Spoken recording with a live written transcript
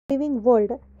living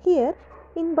world. Here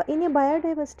in a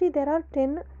biodiversity there are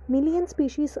 10 million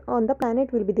species on the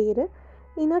planet will be there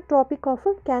in a tropic of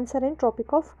Cancer and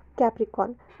tropic of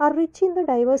Capricorn are rich in the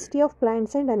diversity of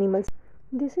plants and animals.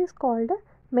 This is called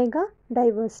mega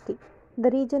diversity, the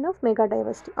region of mega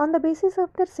diversity. On the basis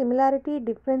of their similarity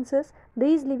differences,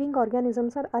 these living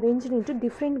organisms are arranged into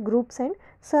different groups and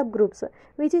subgroups,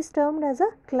 which is termed as a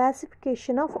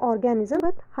classification of organisms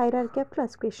with hierarchy of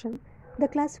classification. The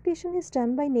classification is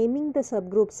done by naming the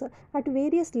subgroups at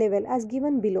various level as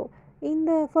given below.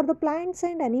 For the plants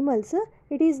and animals,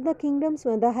 it is the kingdoms.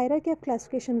 The hierarchy of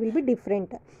classification will be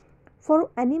different.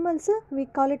 For animals, we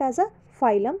call it as a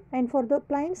phylum, and for the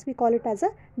plants we call it as a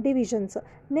divisions.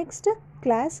 Next,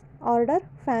 class, order,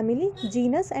 family,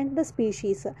 genus, and the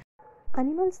species.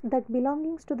 Animals that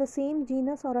belongings to the same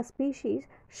genus or a species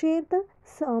share the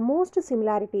most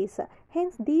similarities.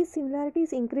 Hence, these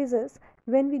similarities increases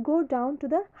when we go down to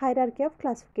the hierarchy of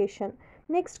classification.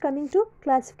 Next, coming to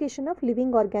classification of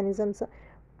living organisms.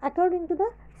 According to the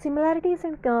similarities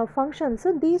and functions,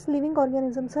 these living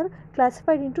organisms are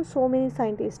classified into so many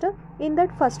scientists. In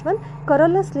that first one,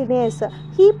 Carolus Linnaeus,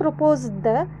 he proposed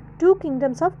the two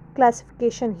kingdoms of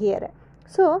classification here.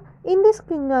 So, in this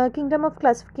kingdom of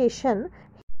classification,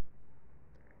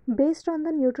 based on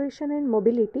the nutrition and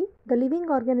mobility, the living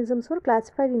organisms were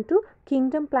classified into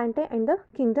kingdom Plantae and the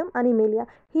kingdom Animalia.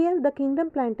 Here the kingdom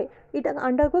Plantae, it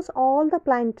undergoes all the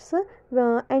plants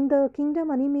and the kingdom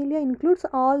Animalia includes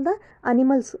all the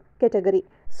animals category.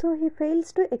 So he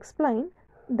fails to explain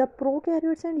the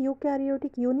prokaryotes and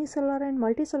eukaryotic unicellular and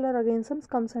multicellular organisms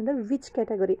comes under which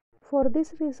category. For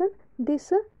this reason,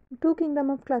 this two kingdom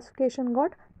of classification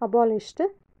got abolished.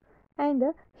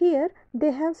 And here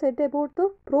they have said about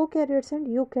the prokaryotes and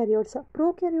eukaryotes.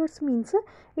 Prokaryotes means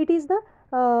it is the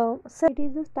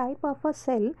type of a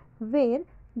cell where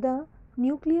the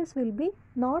nucleus will be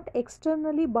not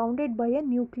externally bounded by a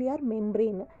nuclear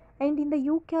membrane, and in the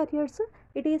eukaryotes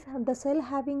it is the cell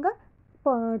having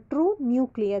a true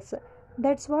nucleus.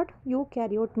 That's what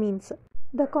eukaryote means.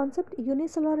 The concept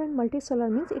unicellular and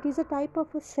multicellular means it is a type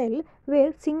of a cell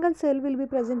where single cell will be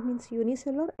present means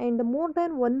unicellular, and more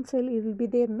than one cell will be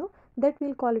there, no, that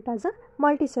we'll call it as a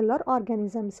multicellular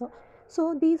organism.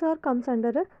 So these are comes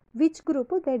under which group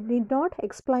that did not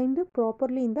explained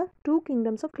properly in the two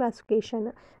kingdoms of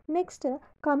classification. Next,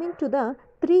 coming to the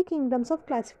three kingdoms of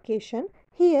classification.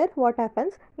 Here what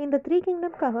happens in the three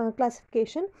kingdom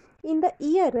classification, in the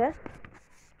year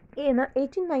in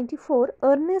 1894,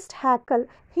 Ernest Haeckel,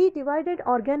 he divided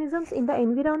organisms in the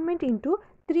environment into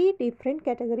three different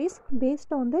categories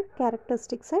based on their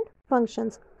characteristics and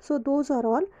functions. So those are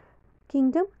all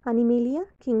kingdom Animalia,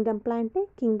 kingdom Plantae,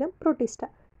 kingdom Protista.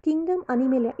 Kingdom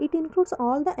Animalia, it includes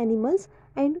all the animals,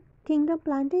 and kingdom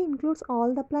Plantae includes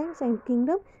all the plants, and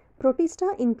kingdom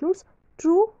Protista includes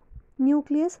true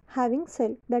nucleus having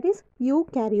cell, that is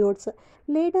eukaryotes.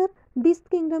 Later this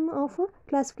kingdom of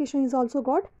classification is also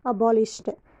got abolished.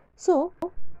 So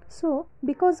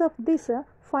because of this,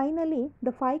 finally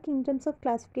the five kingdoms of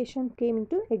classification came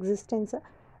into existence.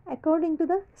 According to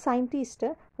the scientist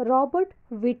Robert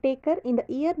Whittaker, in the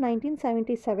year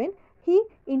 1977, he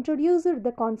introduced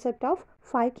the concept of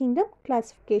five kingdom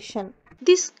classification.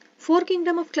 This four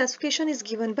kingdom of classification is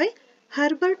given by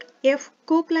Herbert F.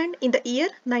 Copeland in the year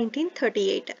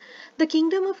 1938. The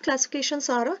kingdom of classifications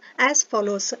are as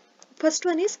follows. First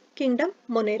one is kingdom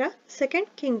Monera, second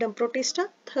kingdom Protista,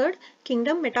 third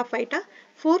kingdom Metaphyta,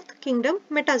 fourth kingdom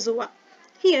Metazoa.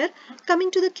 Here,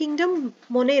 coming to the kingdom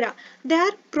Monera, they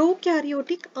are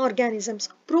prokaryotic organisms.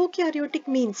 Prokaryotic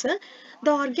means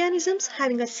the organisms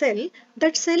having a cell,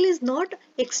 that cell is not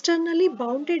externally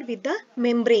bounded with the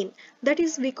membrane. That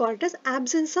is, we call it as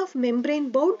absence of membrane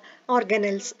bound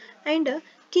organelles. And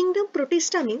kingdom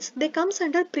Protista means they comes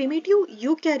under primitive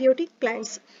eukaryotic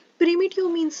plants.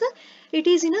 Primitive means it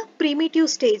is in a primitive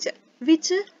stage,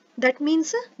 which that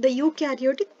means the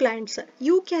eukaryotic plants.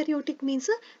 Eukaryotic means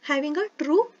having a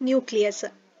true nucleus.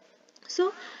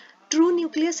 So, true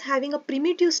nucleus having a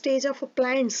primitive stage of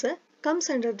plants comes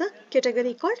under the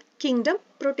category called kingdom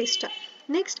Protista.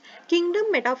 Next, kingdom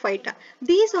Metaphyta.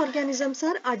 These organisms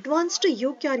are advanced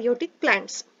eukaryotic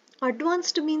plants.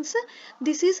 Advanced means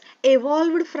this is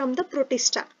evolved from the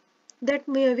Protista. That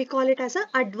we call it as an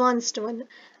advanced one.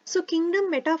 So,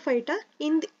 kingdom Metaphyta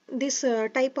in this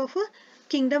type of a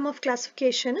kingdom of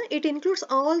classification, it includes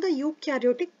all the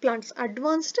eukaryotic plants,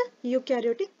 advanced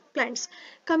eukaryotic plants.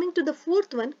 Coming to the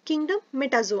fourth one, kingdom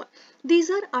Metazoa. These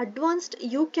are advanced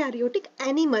eukaryotic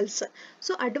animals.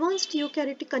 So, advanced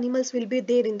eukaryotic animals will be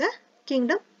there in the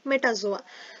kingdom Metazoa.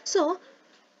 So,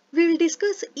 we will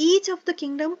discuss each of the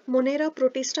kingdom Monera,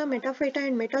 Protista, Metaphyta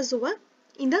and Metazoa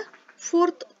in the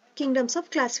fourth kingdoms of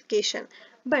classification.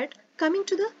 But coming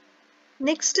to the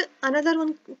next, another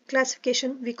one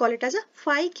classification, we call it as a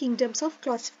 5 kingdoms of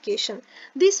classification.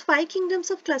 These 5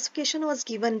 kingdoms of classification was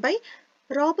given by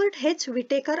Robert H.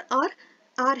 Whittaker or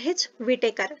R. H.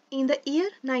 Whittaker in the year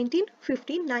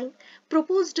 1959.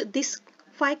 Proposed this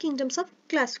 5 kingdoms of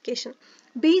classification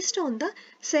based on the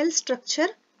cell structure,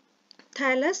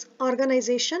 thallus,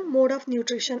 organization, mode of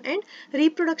nutrition and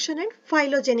reproduction and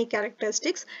phylogeny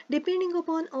characteristics. Depending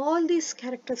upon all these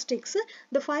characteristics,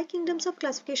 the 5 kingdoms of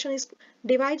classification is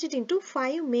divided into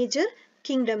 5 major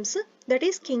kingdoms, that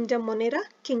is kingdom Monera,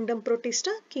 kingdom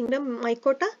Protista, kingdom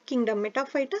Mycota, kingdom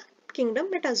Metaphyta, kingdom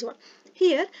Metazoa.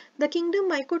 Here the kingdom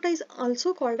Mycota is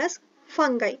also called as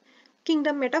fungi,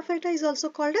 kingdom Metaphyta is also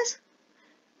called as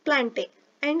plantae,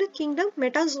 and kingdom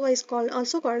Metazoa is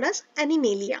also called as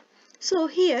Animalia. So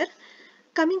here,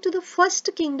 coming to the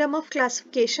first kingdom of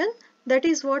classification, that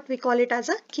is what we call it as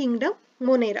a kingdom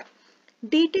Monera.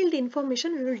 Detailed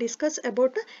information we will discuss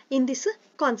about in this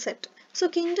concept. So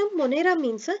kingdom Monera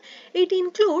means it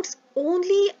includes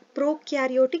only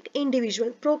prokaryotic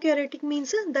individual. Prokaryotic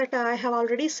means that I have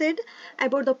already said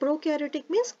about the prokaryotic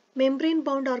means membrane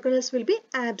bound organelles will be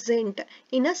absent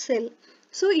in a cell.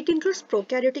 So it includes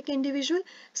prokaryotic individual.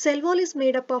 Cell wall is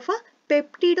made up of a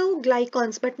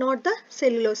peptidoglycans but not the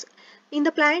cellulose. In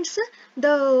the plants,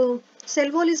 the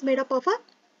cell wall is made up of a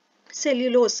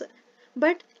cellulose,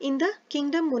 but in the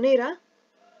kingdom Monera,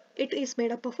 it is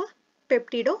made up of a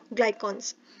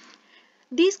peptidoglycans.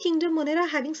 These kingdom Monera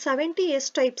having 70 S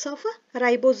types of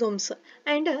ribosomes,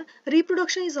 and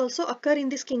reproduction is also occur in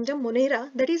this kingdom Monera,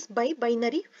 that is by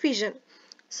binary fission.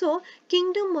 So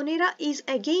kingdom Monera is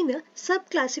again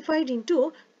subclassified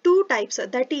into 2 types,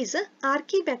 that is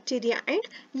Archaebacteria and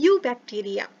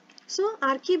Eubacteria. So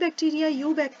Archaebacteria,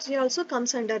 Eubacteria also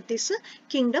comes under this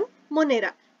kingdom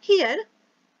Monera. Here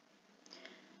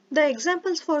the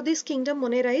examples for this kingdom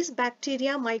Monera is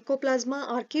bacteria, mycoplasma,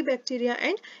 archaebacteria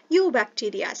and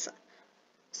eubacteria.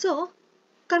 So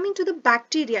coming to the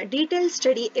bacteria, detailed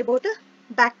study about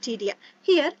bacteria.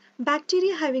 Here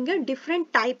bacteria having a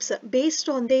different types based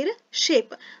on their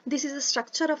shape. This is the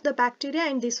structure of the bacteria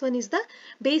and this one is the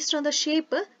based on the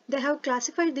shape. They have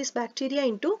classified this bacteria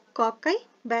into cocci,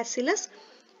 bacillus,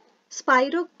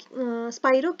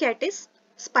 Spirochaetes,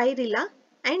 Spirilla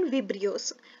and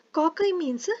Vibrios. Cocci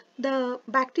means the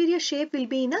bacteria shape will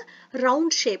be in a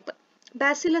round shape.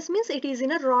 Bacillus means it is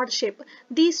in a rod shape.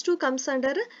 These two comes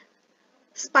under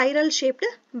spiral shaped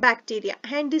bacteria,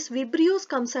 and this Vibrios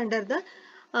comes under the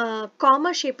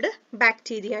comma shaped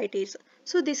bacteria it is.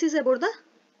 So this is about the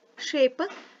shape.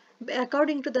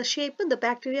 According to the shape, the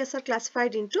bacteria are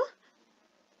classified into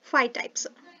 5 types.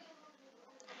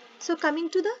 So coming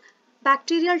to the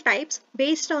bacterial types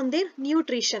based on their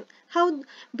nutrition. How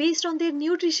based on their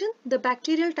nutrition the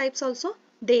bacterial types also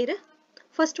there.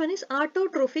 First one is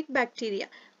autotrophic bacteria.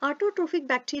 Autotrophic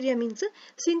bacteria means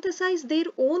synthesize their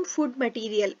own food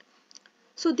material.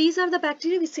 So these are the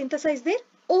bacteria which synthesize their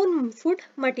own food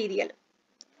material.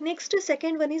 Next,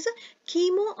 second one is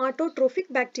chemoautotrophic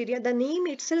bacteria. The name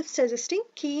itself suggesting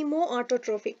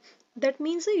chemoautotrophic. That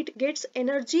means it gets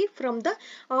energy from the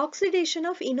oxidation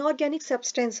of inorganic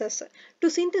substances to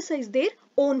synthesize their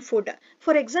own food.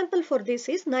 For example, for this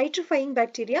is nitrifying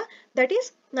bacteria, that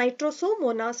is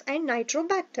Nitrosomonas and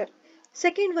Nitrobacter.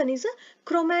 Second one is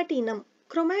chromatinum.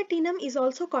 Chromatinum is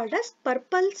also called as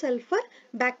purple sulfur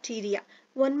bacteria.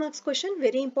 1 marks question,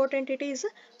 very important it is.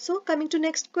 So coming to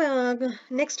next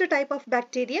type of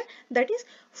bacteria, that is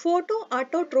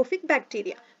photoautotrophic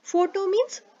bacteria. Photo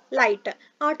means light,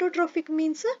 autotrophic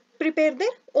means prepare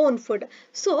their own food.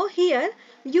 So here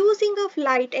using of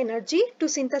light energy to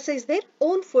synthesize their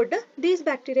own food, these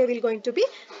bacteria will going to be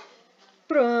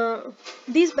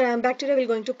produce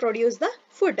the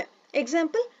food.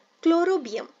 Example,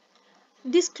 chlorobium.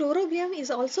 This chlorobium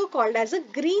is also called as a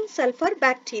green sulfur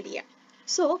bacteria.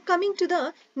 So coming to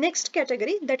the next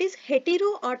category, that is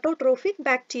heteroautotrophic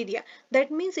bacteria.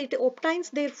 That means it obtains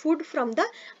their food from the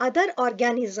other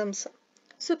organisms.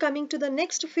 So coming to the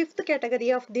next fifth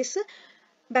category of this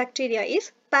bacteria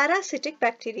is parasitic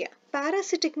bacteria.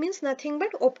 Parasitic means nothing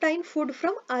but obtain food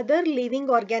from other living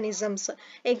organisms.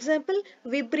 Example,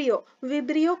 Vibrio,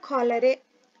 Vibrio cholerae,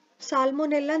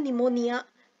 Salmonella pneumonia.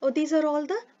 These are all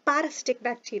the parasitic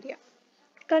bacteria.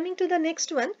 Coming to the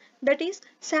next one, that is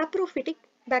saprophytic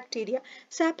bacteria.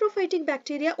 Saprophytic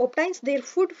bacteria obtains their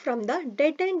food from the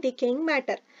dead and decaying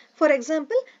matter. For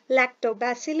example,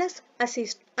 Lactobacillus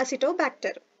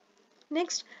acetobacter.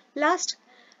 Next, last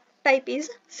type is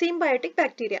symbiotic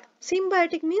bacteria.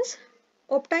 Symbiotic means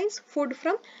obtains food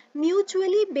from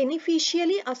mutually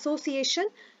beneficially association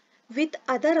with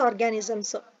other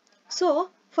organisms. So,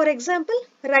 for example,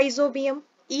 Rhizobium,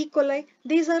 E. coli,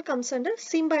 these are comes under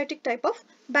symbiotic type of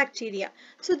bacteria.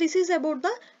 So, this is about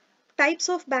the types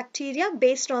of bacteria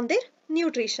based on their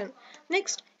nutrition.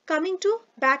 Next, coming to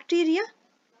bacteria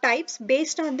types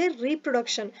based on their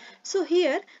reproduction. So,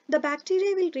 here the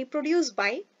bacteria will reproduce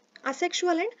by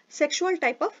asexual and sexual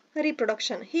type of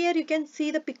reproduction. Here you can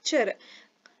see the picture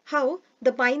how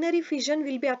the binary fission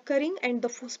will be occurring and the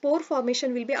spore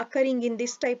formation will be occurring in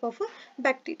this type of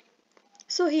bacteria.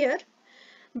 So here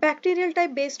bacterial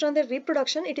type based on the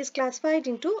reproduction, it is classified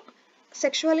into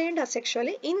sexually and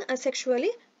asexually. In asexually,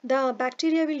 the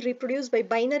bacteria will reproduce by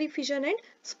binary fission and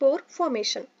spore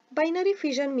formation. Binary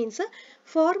fission means a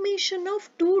formation of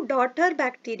two daughter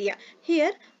bacteria.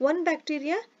 Here one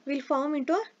bacteria will form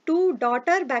into a two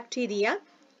daughter bacteria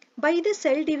by the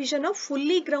cell division of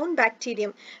fully grown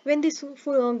bacterium. When this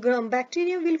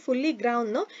bacterium will fully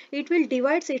grown, no, it will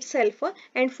divide itself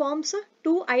and forms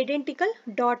two identical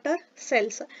daughter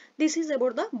cells. This is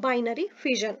about the binary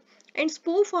fission. And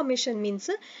spore formation means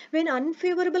when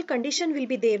unfavorable condition will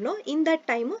be there, no, in that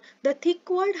time the thick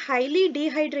walled highly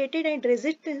dehydrated and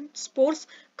resistant spores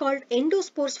called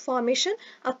endospores formation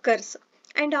occurs.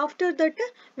 And after that,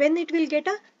 when it will get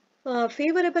a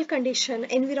favorable condition,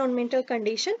 environmental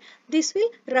condition, this will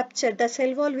rupture. The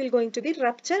cell wall will going to be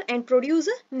rupture and produce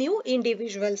new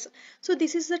individuals. So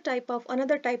this is the type of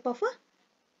another type of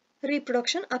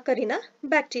reproduction occur in a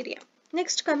bacteria.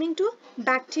 Next, coming to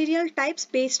bacterial types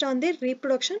based on their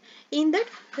reproduction. In that,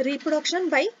 reproduction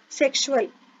by sexual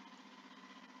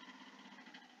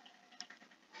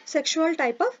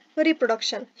type of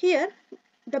reproduction. Here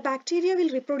the bacteria will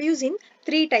reproduce in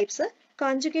three types: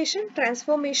 conjugation,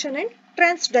 transformation and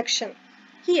transduction.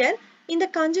 Here in the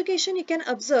conjugation you can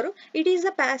observe it is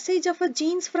a passage of a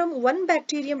genes from one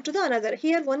bacterium to the another.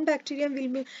 Here one bacterium will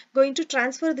be going to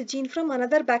transfer the gene from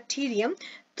another bacterium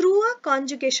through a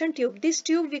conjugation tube. This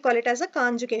tube we call it as a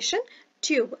conjugation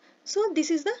tube. So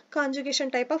this is the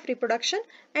conjugation type of reproduction.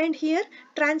 And here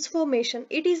transformation,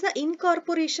 it is the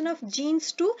incorporation of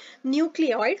genes to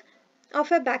nucleoid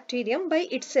of a bacterium by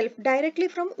itself directly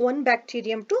from one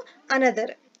bacterium to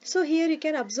another. So here you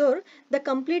can observe the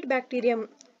complete bacterium.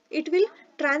 It will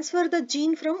transfer the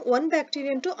gene from one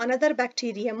bacterium to another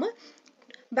bacterium.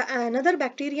 Another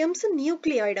bacterium's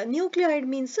nucleoid. Nucleoid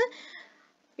means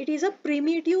it is a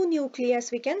primitive nucleus.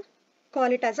 We can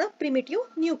call it as a primitive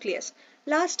nucleus.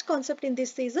 Last concept in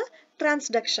this is a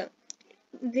transduction.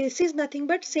 This is nothing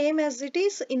but same as it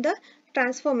is in the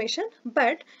transformation,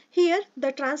 but here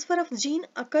the transfer of gene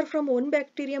occur from one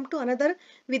bacterium to another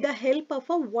with the help of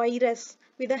a virus.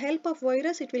 With the help of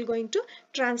virus, it will going to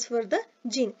transfer the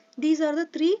gene. These are the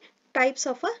three types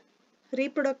of a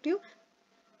reproduction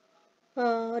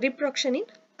in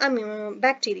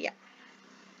bacteria.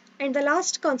 And the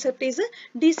last concept is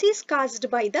disease caused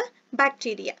by the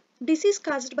bacteria. Disease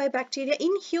caused by bacteria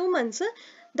in humans.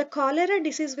 The cholera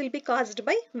disease will be caused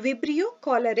by Vibrio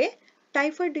cholerae.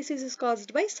 Typhoid disease is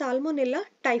caused by Salmonella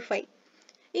typhi.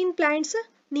 In plants,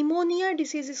 pneumonia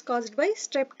disease is caused by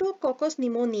Streptococcus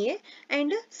pneumoniae,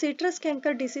 and citrus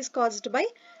canker disease caused by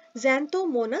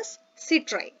Xanthomonas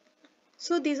citri.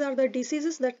 So these are the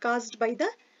diseases that caused by the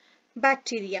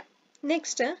bacteria.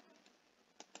 Next,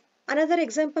 another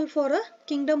example for a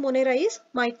kingdom Monera is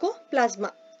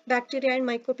Mycoplasma. Bacteria and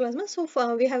Mycoplasma. So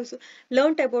we have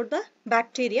learnt about the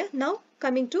bacteria. Now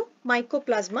coming to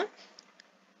Mycoplasma.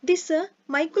 This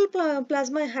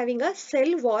Mycoplasma having a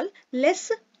cell wall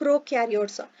less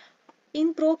prokaryotes.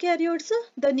 In prokaryotes,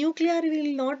 the nuclear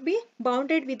will not be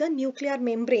bounded with the nuclear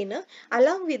membrane.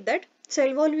 Along with that,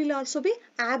 cell wall will also be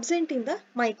absent in the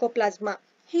Mycoplasma.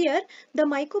 Here, the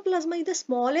Mycoplasma is the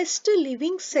smallest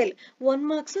living cell. 1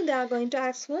 marks they are going to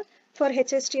ask for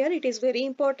HSTR. It is very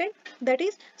important. That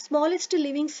is smallest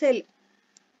living cell.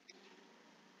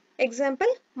 Example,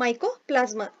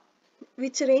 Mycoplasma,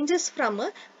 which ranges from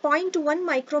 0.1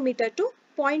 micrometer to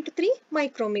 0.3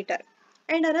 micrometer.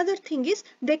 And another thing is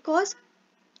they cause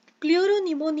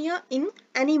pleuropneumonia in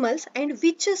animals and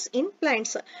witches in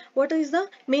plants. What is the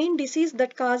main disease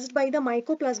that caused by the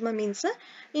Mycoplasma means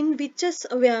in witches,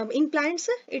 in plants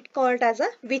it called as a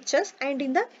witches, and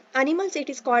in the animals it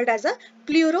is called as a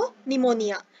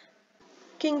pleuropneumonia.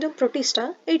 Kingdom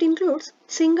Protista, it includes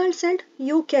single-celled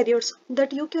eukaryotes.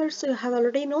 That eukaryotes you have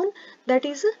already known, that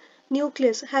is a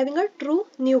nucleus, having a true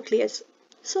nucleus.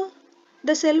 So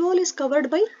the cell wall is covered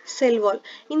by cell wall.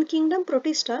 In Kingdom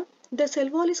Protista, the cell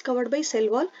wall is covered by cell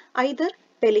wall, either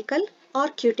pellicle or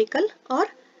cuticle or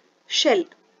shell.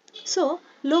 So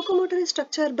locomotor is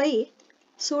structured by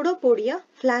pseudopodia,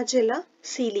 flagella,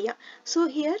 cilia. So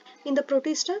here in the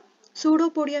Protista,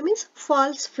 Pseudopodia means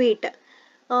false feet.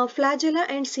 Flagella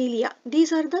and cilia.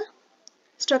 These are the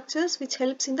structures which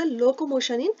helps in the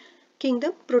locomotion in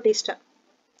kingdom Protista.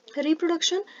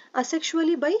 Reproduction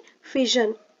asexually by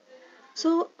fission.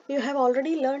 So you have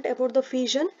already learnt about the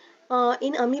fission.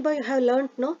 In amoeba you have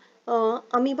learnt no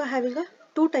amoeba having a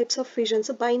two types of fission,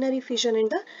 so binary fission and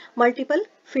the multiple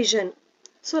fission.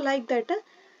 So like that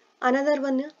another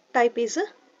one type is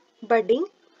budding,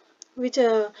 which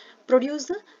produce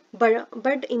the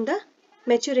bud in the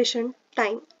maturation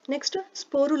time. Next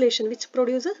sporulation, which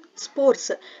produces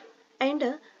spores,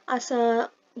 and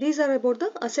these are about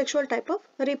the asexual type of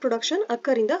reproduction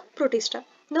occur in the Protista.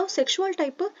 Now sexual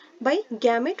type by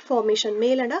gamete formation,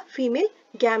 male and female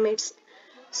gametes.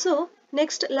 So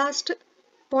next last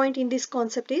point in this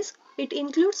concept is it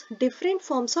includes different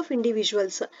forms of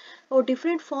individuals, or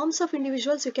different forms of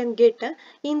individuals you can get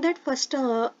in that first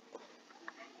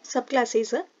subclass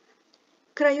is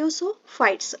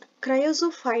cryosophytes.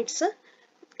 Cryosophytes,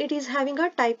 it is having a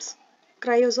types.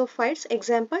 Cryosophytes,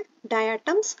 example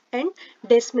diatoms and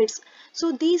desmids.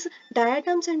 So these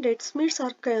diatoms and desmids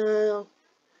are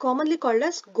commonly called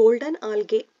as golden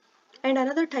algae. And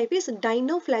another type is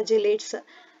dinoflagellates.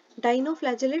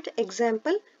 Dinoflagellate,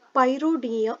 example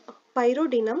Pyrodinum,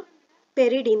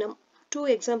 Peridinum. Two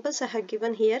examples I have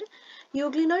given here.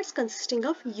 Euglenoids consisting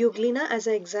of Euglena as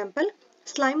an example.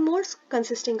 Slime molds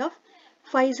consisting of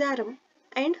Physarum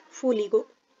and Fuligo.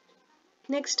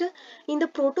 Next, in the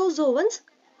protozoans,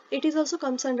 it is also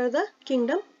comes under the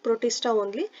kingdom Protista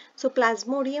only. So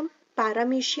Plasmodium,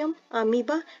 Paramecium,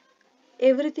 Amoeba,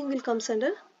 everything will comes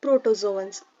under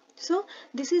protozoans. So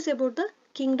this is about the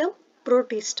kingdom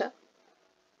Protista.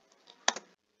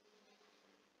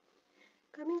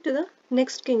 Coming to the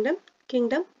next kingdom,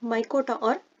 kingdom Mycota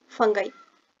or fungi.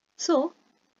 So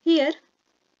here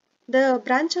the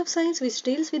branch of science which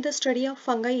deals with the study of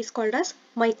fungi is called as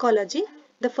mycology.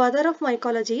 The father of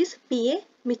mycology is P.A.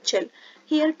 Mitchell.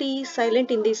 Here T is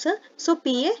silent in this, so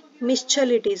P.A.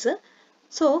 Mitchell it is.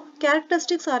 So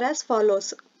characteristics are as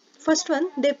follows. First one,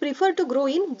 they prefer to grow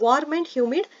in warm and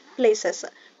humid places.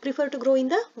 Prefer to grow in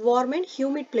the warm and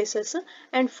humid places,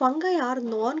 and fungi are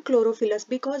non-chlorophyllous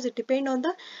because it depend on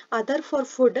the other for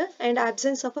food and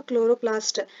absence of a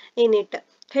chloroplast in it.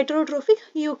 Heterotrophic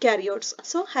eukaryotes,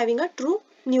 so having a true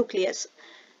nucleus.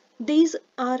 These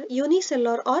are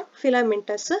unicellular or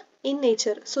filamentous in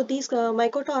nature. So these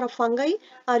mycota or fungi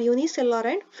are unicellular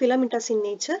and filamentous in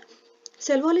nature.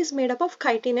 Cell wall is made up of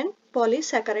chitin and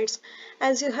polysaccharides.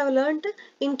 As you have learnt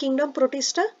in kingdom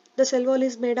Protista, the cell wall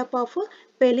is made up of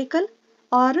pellicle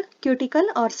or cuticle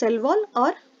or cell wall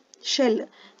or shell.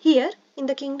 Here in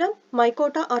the kingdom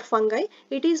Mycota or fungi,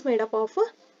 it is made up of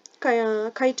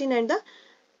chitin and the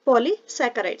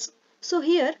polysaccharides. So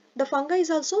here the fungi is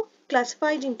also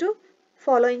classified into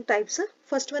following types.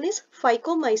 First one is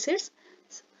phycomycetes.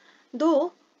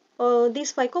 Though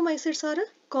these phycomycetes are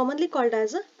commonly called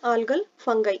as algal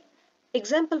fungi.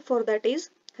 Example for that is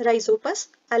Rhizopus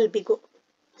albigo.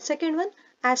 Second one,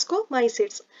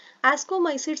 ascomycetes.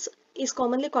 Ascomycetes is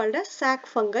commonly called as sac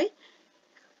fungi.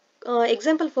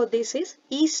 Example for this is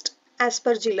Yeast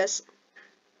aspergillus.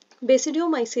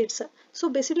 Basidiomycetes. So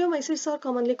basidiomycetes are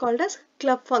commonly called as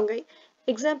club fungi.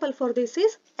 Example for this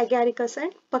is Agaricus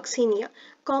and Puccinia.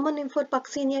 Common name for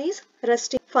Puccinia is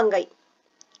rusting fungi.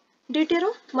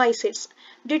 Deuteromycetes.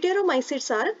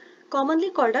 Deuteromycetes are commonly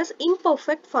called as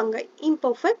imperfect fungi.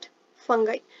 Imperfect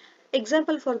fungi.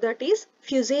 Example for that is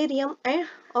Fusarium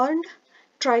and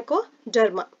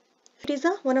Trichoderma. It is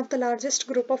one of the largest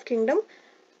group of kingdom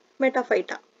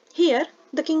Metaphyta. Here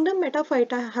the kingdom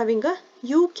Metaphyta having a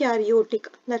eukaryotic,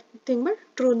 nothing but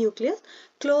true nucleus,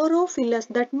 chlorophyllous,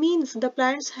 that means the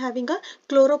plants having a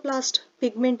chloroplast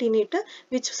pigment in it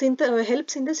which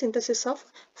helps in the synthesis of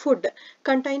food,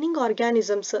 containing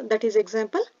organisms, that is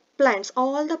example plants.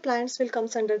 All the plants will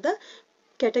comes under the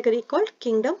category called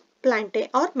kingdom Plantae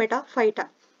or Metaphyta.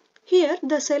 Here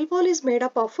the cell wall is made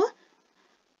up of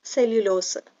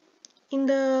cellulose. In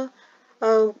the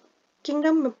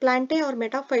kingdom Plantae or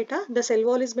Metaphyta, the cell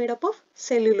wall is made up of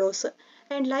cellulose,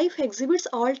 and life exhibits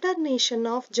alternation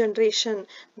of generation.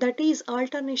 That is,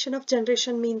 alternation of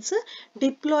generation means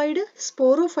diploid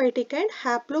sporophytic and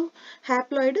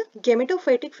haploid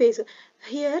gametophytic phase.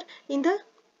 Here in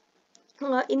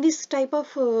this type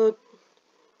of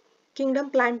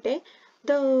kingdom Plantae,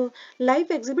 the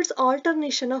life exhibits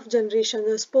alternation of generation,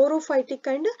 sporophytic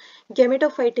and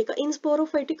gametophytic. In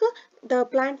sporophytic, the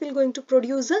plant will going to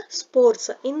produce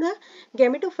spores. In the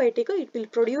gametophytic, it will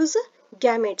produce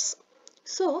gametes.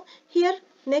 So here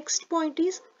next point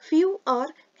is few are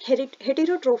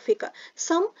heterotrophic.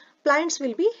 Some Plants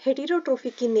will be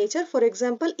heterotrophic in nature. For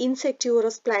example,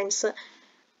 insectivorous plants,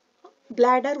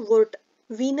 bladderwort,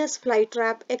 Venus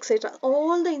flytrap, etc.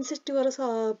 All the insectivorous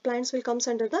plants will comes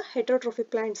under the heterotrophic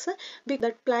plants because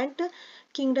that plant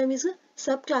kingdom is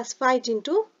subclassified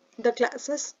into the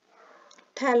classes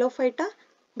Thallophyta,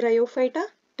 Bryophyta,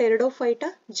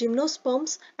 Pteridophyta,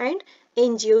 Gymnosperms and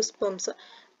Angiosperms.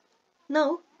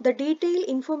 Now, the detailed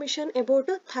information about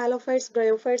thallophytes,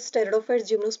 bryophytes, pteridophytes,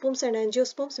 gymnosperms and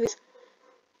angiosperms.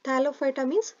 Thallophyta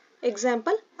means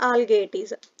example algae it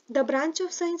is. The branch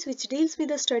of science which deals with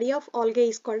the study of algae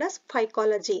is called as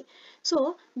phycology.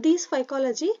 So, this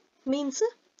phycology means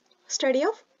study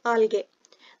of algae.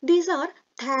 These are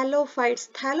thallophytes.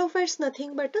 Thallophytes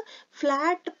nothing but a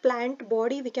flat plant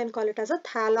body, we can call it as a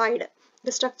thalloid.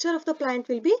 The structure of the plant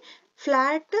will be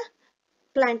flat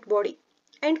plant body.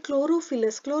 And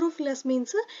chlorophyllus. Chlorophyllus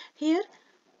means here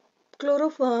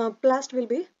chloroplast will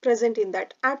be present in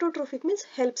that. Autotrophic means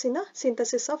helps in the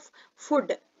synthesis of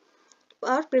food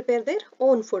or prepare their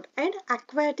own food. And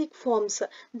aquatic forms.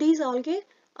 These algae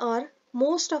are,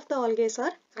 most of the algae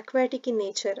are aquatic in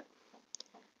nature.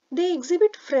 They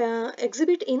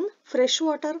exhibit in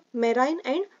freshwater, marine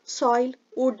and soil,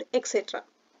 wood, etc.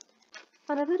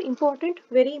 Another important,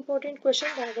 very important question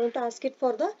that I want to ask it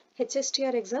for the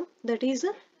HSTR exam, that is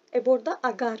about the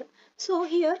agar. So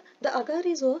here the agar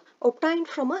is obtained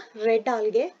from a red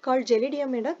algae called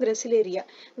Gelidium and a Gracilaria.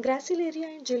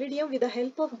 Gracilaria and Gelidium, with the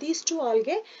help of these two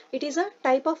algae, it is a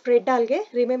type of red algae.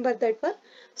 Remember that one.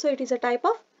 So it is a type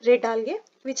of red algae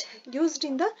which used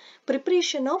in the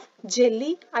preparation of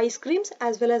jelly, ice creams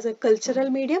as well as a cultural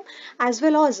medium, as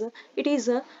well as it is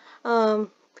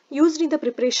used in the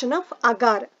preparation of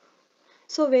agar.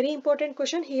 So very important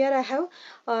question here I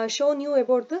have shown you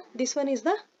about this one is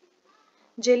the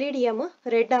Gelidium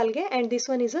red algae and this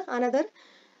one is another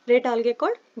red algae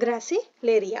called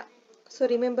Gracilaria. So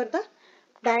remember the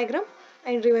diagram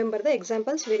and remember the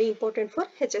examples, very important for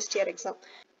HSTR exam.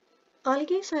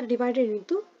 Algae are divided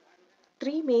into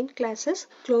three main classes: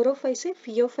 Chlorophyceae,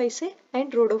 Phaeophyceae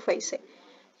and Rhodophyceae.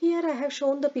 Here I have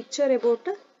shown the picture about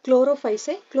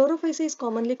Chlorophyceae. Chlorophyceae is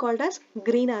commonly called as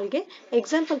green algae.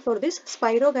 Example for this,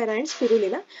 Spirogyra and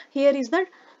Spirulina. Here is the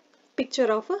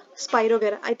picture of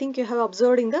Spirogyra. I think you have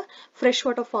observed in the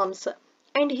freshwater farms.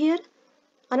 And here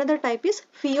another type is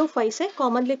Phaeophyceae,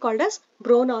 commonly called as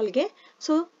brown algae.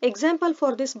 So example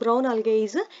for this brown algae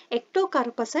is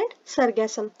Ectocarpus and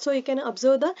Sargassum. So you can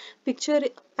observe the picture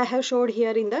I have showed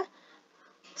here in the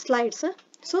slides.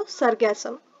 So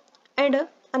Sargassum. And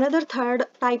another third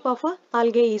type of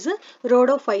algae is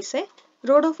Rhodophyceae.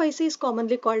 Rhodophyceae is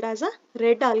commonly called as a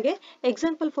red algae.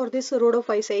 Example for this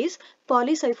Rhodophyceae is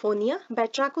Polysiphonia,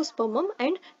 Batrachospermum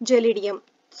and Gelidium.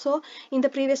 So in the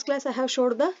previous class I have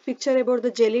showed the picture about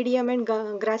the Gelidium and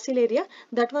Gracilaria.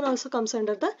 That one also comes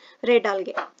under the red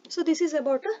algae. So this is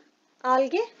about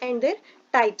algae and their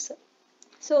types.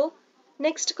 So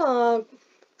next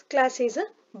class is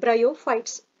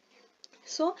bryophytes.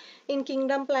 So in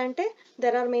kingdom Plantae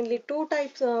there are mainly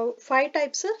five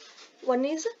types. One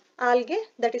is algae,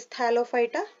 that is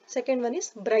Thallophyta. Second one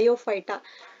is Bryophyta.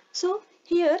 So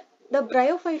here the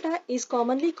Bryophyta is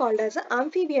commonly called as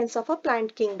amphibians of a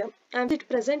plant kingdom, and it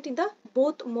present in the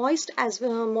both moist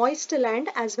land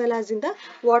as well as in the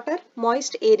water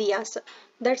moist areas.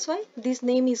 That's why this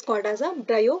name is called as a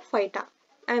Bryophyta.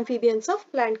 Amphibians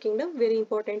of plant kingdom, very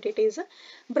important it is.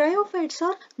 Bryophytes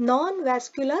are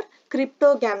non-vascular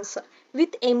cryptogams with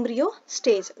embryo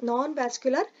stage.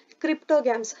 Non-vascular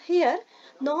cryptogams. Here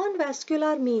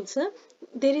non-vascular means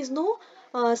there is no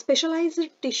specialized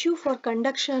tissue for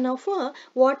conduction of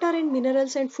water and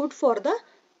minerals and food for the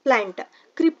plant.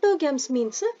 Cryptogams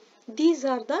means these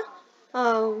are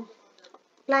the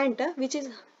plant which is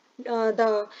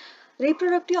the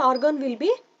reproductive organ will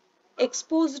be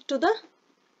exposed to the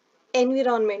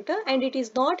environment and it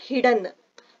is not hidden.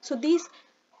 So these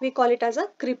we call it as a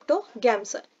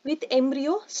cryptogams with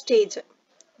embryo stage.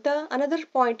 The another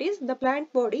point is the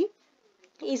plant body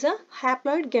is a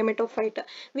haploid gametophyte,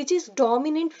 which is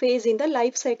dominant phase in the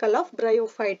life cycle of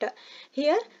bryophyte.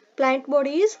 Here plant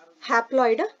body is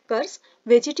haploid, occurs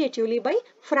vegetatively by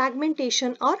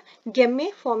fragmentation or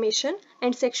game formation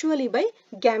and sexually by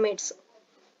gametes.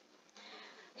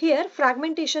 Here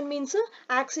fragmentation means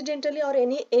accidentally or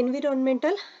any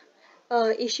environmental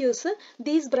issues.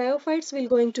 These bryophytes will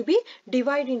going to be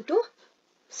divided into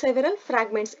several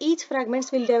fragments. Each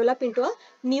fragments will develop into a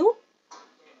new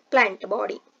plant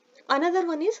body. Another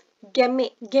one is game.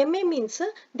 Game means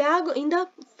they are in the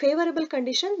favorable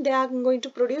condition, they are going to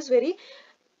produce very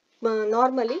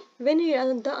normally. When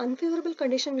the unfavorable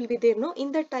condition will be there, no,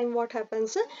 in that time what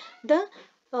happens, the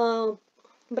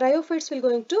Bryophytes will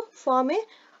going to form a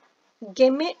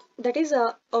gemme, that is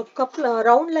a couple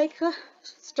round like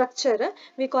structure.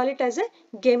 We call it as a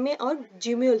gemme or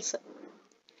gemmules.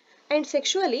 And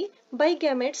sexually,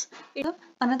 bigametes is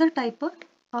another type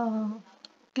of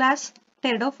class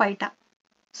Pteridophyta.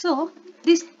 So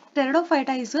this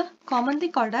Pteridophyta is commonly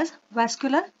called as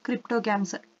vascular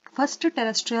cryptogams. First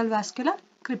terrestrial vascular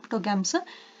cryptogams.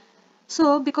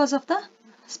 So because of the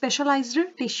specialized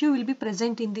tissue will be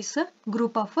present in this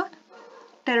group of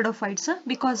pteridophytes,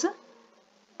 because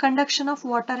conduction of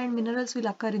water and minerals will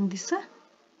occur in this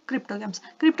cryptogams.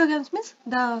 Cryptogams means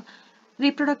the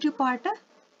reproductive part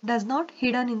does not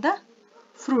hidden in the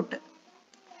fruit.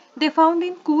 They found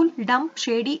in cool, damp,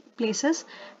 shady places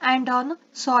and on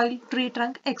soil, tree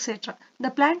trunk, etc.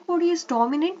 The plant body is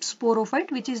dominant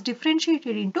sporophyte, which is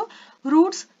differentiated into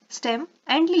roots, stem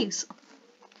and leaves.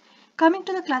 Coming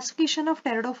to the classification of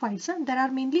pteridophytes, there are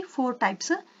mainly four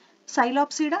types: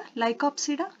 Psilopsida,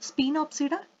 Lycopsida,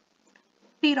 Spinopsida,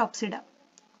 Pteropsida.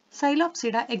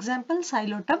 Psilopsida, example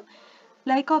Psilotum.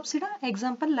 Lycopsida,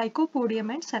 example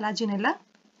Lycopodium and Selaginella.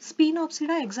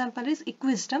 Spinopsida, example is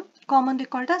Equisetum, commonly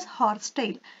called as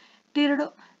horsetail.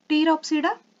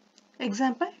 Pteropsida,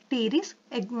 example Pteris,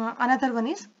 another one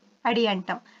is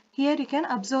Adiantum. Here you can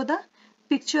observe the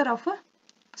picture of a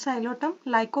Psilotum,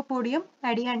 Lycopodium,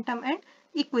 Adiantum and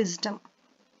Equisetum.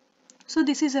 So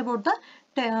this is about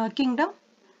the kingdom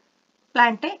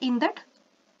Plantae. In that,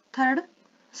 third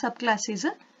subclass is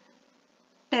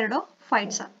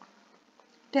Pteridophyta.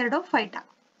 Pteridophyta.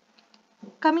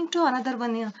 Coming to another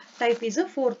one type is a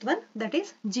fourth one, that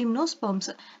is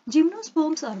gymnosperms.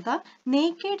 Gymnosperms are the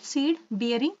naked seed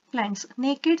bearing plants.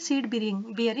 Naked seed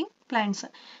bearing plants.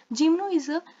 Gymno is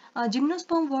a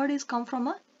gymnosperm word is come from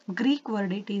a Greek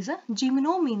word. It is a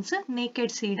gymno means a naked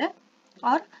seed,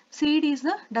 or seed is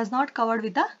a does not covered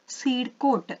with the seed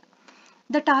coat.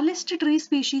 The tallest tree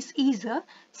species is a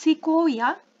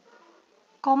Sequoia,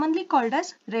 commonly called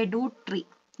as redwood tree.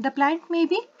 The plant may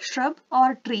be shrub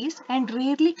or trees and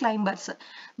rarely climbers.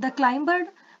 The climber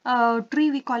tree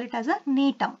we call it as a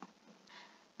natum.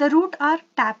 The root are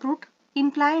taproot. In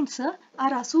plants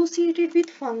are associated with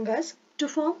fungus to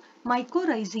form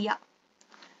mycorrhizae.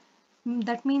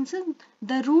 That means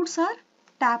the roots are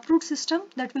taproot system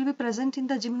that will be present in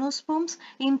the gymnosperms.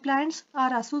 In plants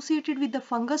are associated with the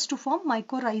fungus to form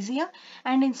mycorrhizae,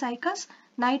 and in cycas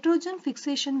nitrogen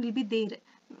fixation will be there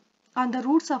on the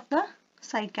roots of the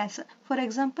cycas. For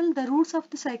example, the roots of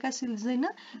the cycas is in a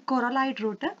coralloid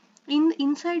root.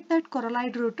 Inside that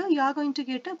coralloid root, you are going to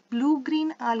get a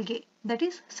blue-green algae, that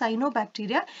is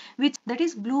cyanobacteria, which that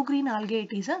is blue-green algae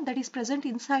it is that is present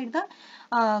inside the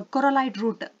coralloid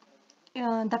root.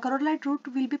 The coralloid root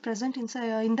will be present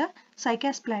inside in the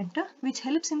cycas plant, which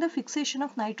helps in the fixation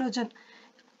of nitrogen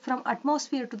from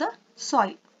atmosphere to the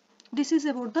soil. This is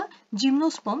about the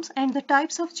gymnosperms, and the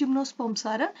types of gymnosperms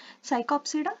are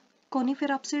Psychopsida,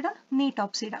 Coniferopsida,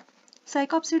 Neotopsida.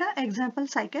 Psychopsida, example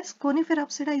Cycas.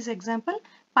 Coniferopsida is example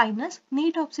Pinus.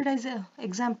 Neotopsida is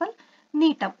example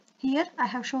Netum. Here I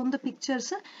have shown the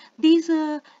pictures. These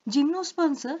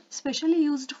gymnosperms are specially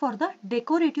used for the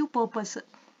decorative purpose.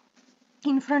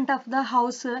 In front of the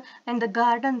house and the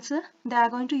gardens, they are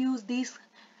going to use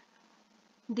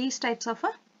these types of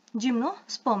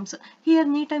gymnosperms. Here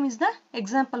Netum is the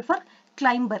example for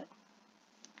climber.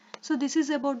 So this is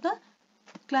about the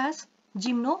class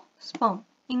gymnosperm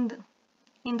in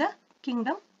the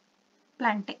kingdom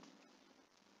Plantae.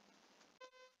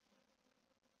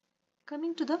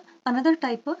 Coming to the another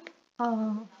type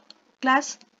of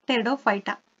class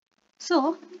Pteridophyta.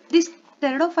 So this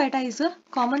Pteridophyta is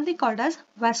commonly called as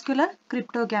vascular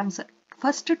cryptogams.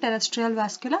 First terrestrial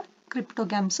vascular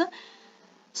cryptogams.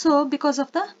 So because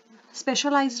of the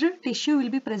specialized tissue will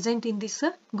be present in this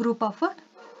group of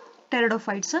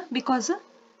pteridophytes, because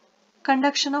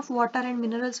conduction of water and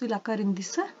minerals will occur in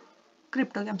this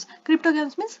cryptogams.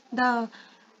 Cryptogams means the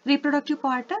reproductive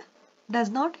part does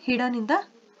not hidden in the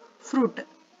fruit.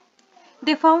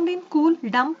 They found in cool,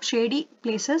 damp, shady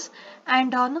places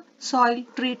and on soil,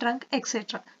 tree trunk,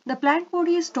 etc. The plant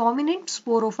body is dominant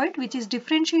sporophyte, which is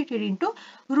differentiated into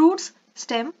roots,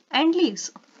 stem and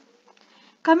leaves.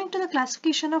 Coming to the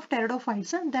classification of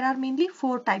pteridophytes, there are mainly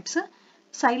four types: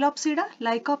 Psilopsida,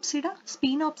 Lycopsida,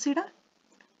 Spinopsida,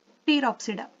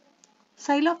 Pteropsida.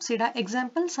 Psilopsida,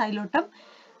 example Psilotum.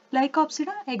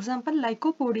 Lycopsida, example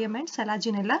Lycopodium and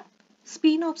Selaginella.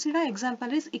 Spinopsida,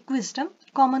 example is Equisetum,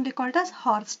 commonly called as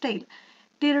horsetail.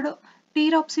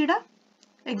 Pteropsida,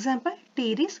 example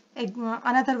Pteris,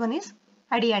 another one is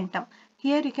Adiantum.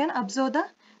 Here you can observe the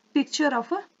picture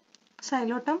of a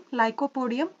Psilotum,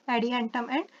 Lycopodium, Adiantum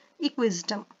and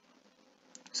Equisetum.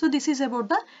 So this is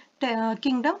about the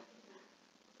kingdom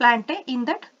Plantae. In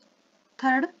that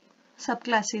third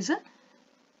subclass is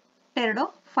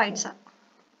Pteridophyta.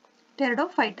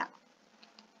 Pteridophyta.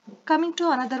 Coming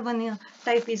to another one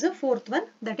type is a fourth one,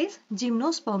 that is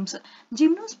gymnosperms.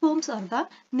 Gymnosperms are the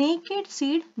naked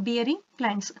seed bearing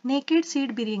plants. Naked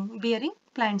seed bearing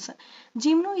plants.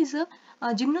 Gymno is a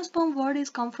gymnosperm word is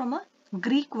come from a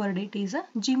Greek word. It is a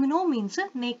gymno means a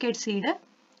naked seed,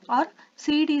 or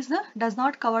seed is the does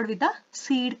not covered with a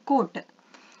seed coat.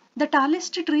 The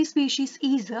tallest tree species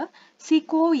is a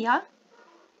Sequoia,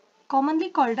 commonly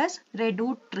called as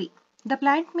redwood tree. The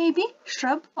plant may be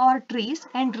shrub or trees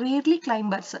and rarely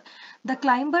climbers. The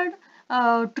climber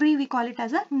tree we call it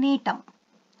as a natum.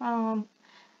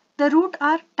 The root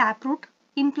are taproot.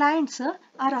 In plants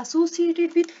are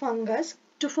associated with fungus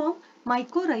to form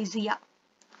mycorrhizae.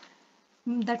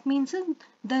 That means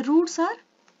the roots are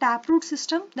taproot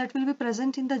system that will be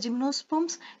present in the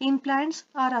gymnosperms. In plants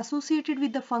are associated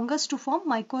with the fungus to form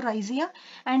mycorrhizae,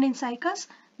 and in cycas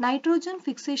nitrogen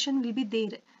fixation will be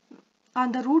there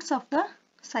on the roots of the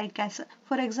cycas.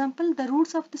 For example, the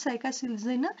roots of the cycas is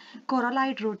in a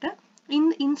coralloid root.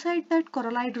 Inside that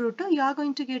coralloid root, you are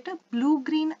going to get a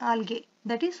blue-green algae,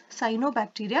 that is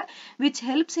cyanobacteria, which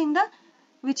helps in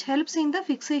the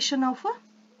fixation of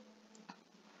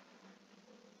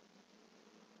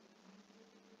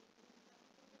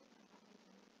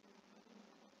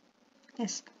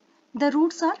yes. The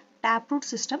roots are taproot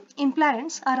system. In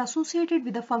plants are associated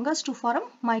with the fungus to form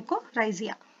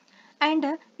mycorrhizae. And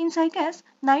in cycas,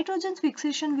 nitrogen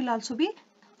fixation will also be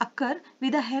occur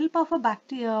with the help of a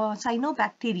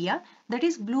cyanobacteria, that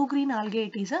is blue-green algae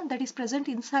it is, that is present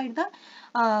inside the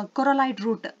coralloid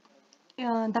root.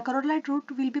 The coralloid root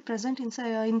will be present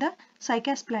inside in the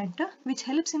cycas plant, which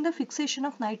helps in the fixation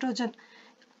of nitrogen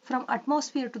from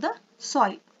atmosphere to the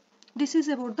soil. This is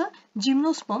about the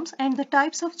gymnosperms, and the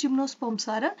types of gymnosperms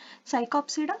are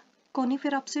Psychopsida,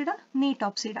 Coniferopsida,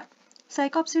 Neotopsida.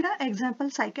 Psychopsida example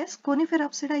Cycas,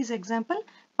 Coniferopsida is example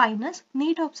Pinus,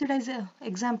 Neotopsida is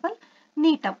example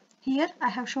Netum. Here I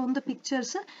have shown the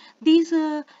pictures. These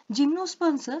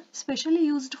gymnosperms are specially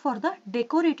used for the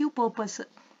decorative purpose.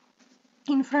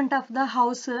 In front of the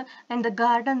house and the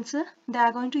gardens, they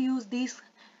are going to use these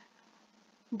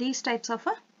types of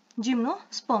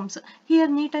gymnosperms. Here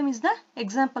Netum is the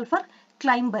example for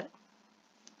climber.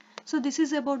 So this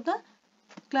is about the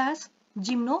class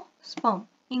gymnosperm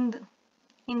in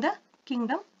the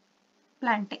kingdom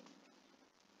Plantae.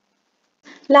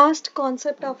 Last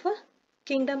concept of a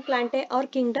kingdom Plantae or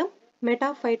kingdom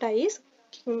Metaphyta is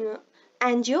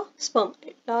angiosperm.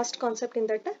 Last concept in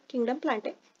that kingdom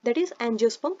Plantae, that is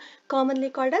angiosperm, commonly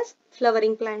called as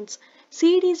flowering plants.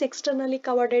 Seed is externally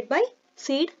covered by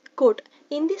seed coat.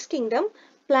 In this kingdom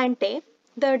Plantae,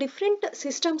 the different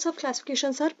systems of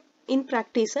classifications are in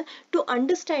practice to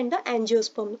understand the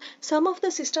angiosperm. Some of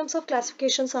the systems of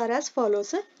classifications are as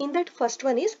follows. In that, first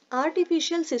one is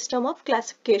artificial system of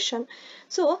classification.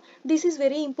 So this is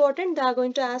very important. They are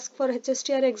going to ask for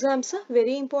HSTR exams.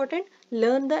 Very important.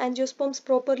 Learn the angiosperms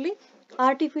properly.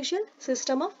 Artificial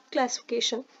system of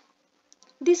classification.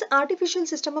 This artificial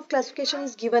system of classification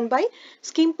is given by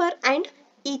Skimper and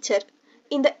Eacher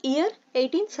in the year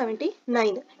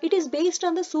 1879. It is based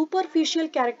on the superficial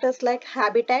characters like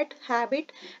habitat,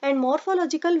 habit, and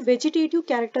morphological vegetative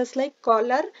characters like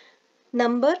color,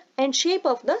 number, and shape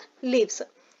of the leaves.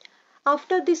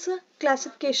 After this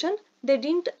classification, they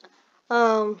didn't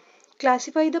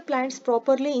classify the plants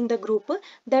properly in the group.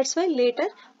 That's why later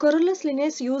Corylus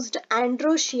Linnaeus used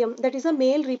androecium, that is a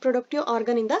male reproductive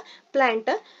organ in the plant,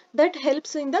 that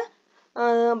helps in the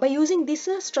by using this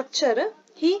structure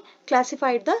he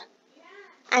classified the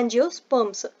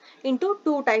angiosperms into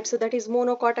two types, that is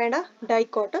monocot and a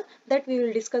dicot, that we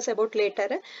will discuss about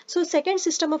later. So second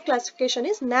system of classification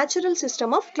is natural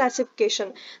system of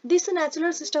classification. This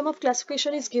natural system of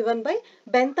classification is given by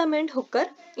Bentham and Hooker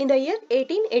in the year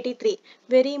 1883.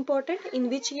 Very important, in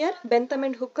which year Bentham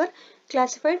and Hooker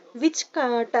classified, which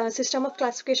system of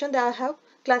classification they have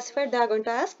classified, they are going to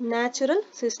ask natural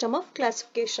system of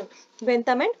classification.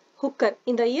 Bentham and Hooker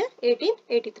in the year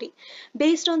 1883.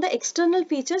 Based on the external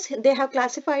features, they have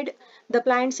classified the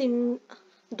plants in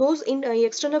those in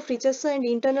external features and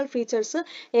internal features.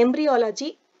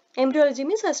 Embryology. Embryology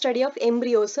means a study of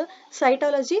embryos.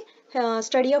 Cytology,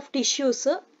 study of tissues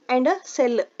and a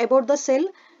cell, about the cell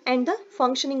and the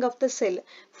functioning of the cell.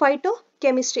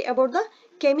 Phytochemistry, about the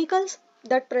chemicals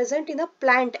that present in the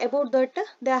plant. About that,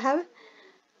 they have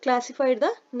classified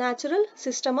the natural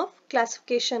system of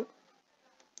classification.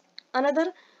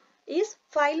 Another is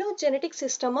phylogenetic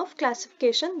system of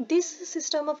classification. This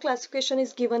system of classification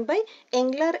is given by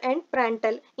Engler and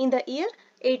Prandtl in the year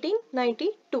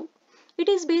 1892. It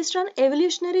is based on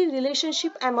evolutionary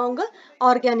relationship among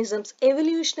organisms.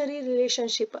 Evolutionary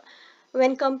relationship.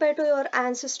 When compared to your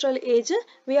ancestral age,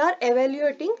 we are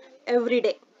evaluating every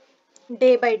day,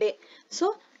 day by day.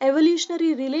 So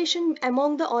evolutionary relation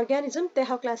among the organism, they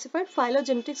have classified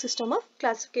phylogenetic system of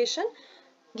classification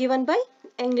given by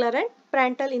Engler and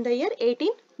Prandtl in the year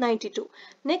 1892.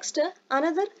 Next,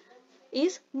 another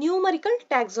is numerical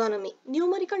taxonomy.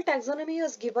 Numerical taxonomy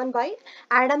was given by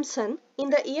Adamson in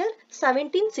the year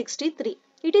 1763.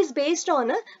 It is based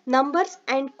on numbers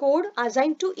and code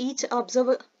assigned to each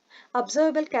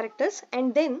observable characters,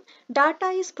 and then data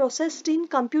is processed in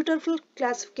computerful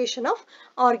classification of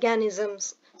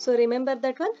organisms. So remember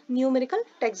that one, numerical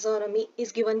taxonomy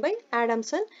is given by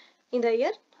Adamson in the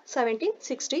year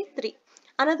 1763.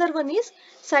 Another one is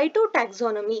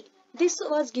cytotaxonomy. This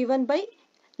was given by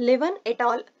Levin et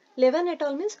al. Levin et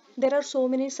al. Means there are so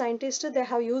many scientists, they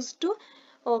have used to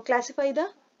classify the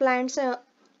plants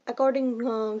according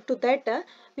to that.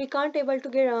 We can't able to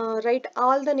get write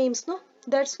all the names, no.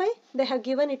 That's why they have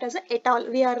given it as a et al.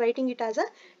 We are writing it as a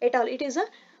et al. It is a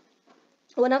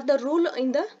one of the rule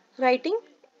in the writing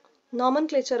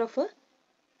nomenclature of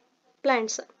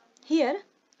plants. Here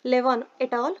Levin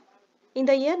et al. In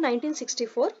the year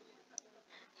 1964,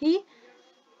 he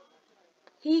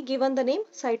given the name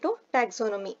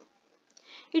cytotaxonomy.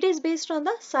 It is based on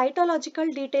the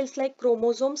cytological details like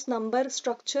chromosomes, number,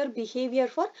 structure, behavior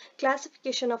for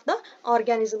classification of the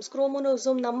organisms.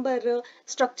 Chromosome number,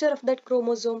 structure of that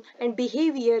chromosome, and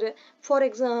behavior. For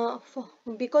example,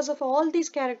 because of all these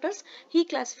characters, he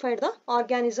classified the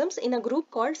organisms in a group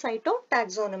called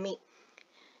cytotaxonomy.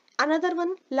 Another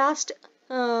one, last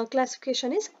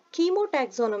classification is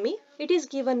chemotaxonomy. It is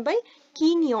given by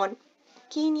Kenyon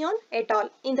et al.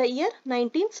 In the year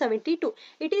 1972.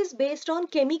 It is based on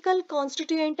chemical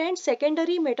constituent and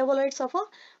secondary metabolites of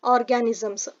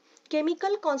organisms.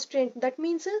 Chemical constituent, that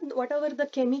means whatever the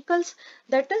chemicals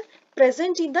that are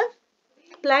present in the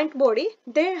plant body,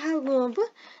 they have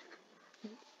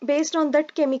based on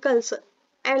that chemicals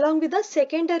along with the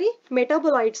secondary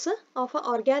metabolites of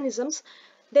organisms,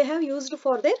 they have used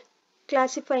for their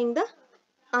classifying the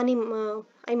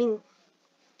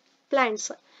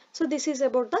plants. So this is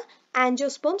about the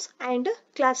angiosperms and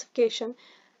classification.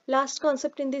 Last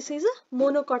concept in this is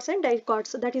monocots and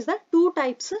dicots. That is the two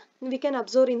types we can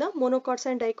observe in the monocots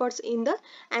and dicots in the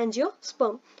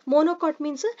angiosperm. Monocot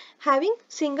means having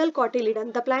single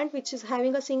cotyledon. The plant which is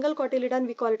having a single cotyledon,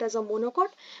 we call it as a monocot,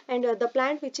 and the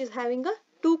plant which is having a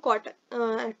two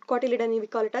cotyledon, we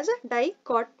call it as a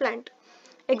dicot plant.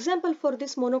 Example for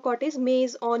this monocot is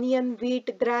maize, onion,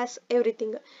 wheat, grass,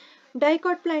 everything.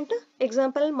 Dicot plant,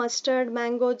 example mustard,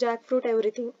 mango, jackfruit,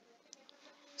 everything.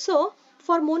 So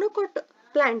for monocot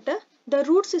plant, the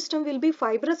root system will be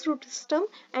fibrous root system,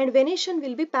 and venation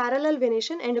will be parallel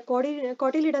venation, and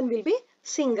cotyledon will be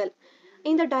single.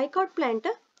 In the dicot plant,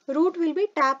 root will be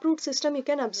taproot system, you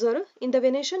can observe. In the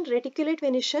venation, reticulate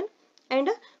venation, and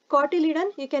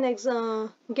cotyledon you can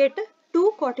get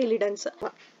two cotyledons.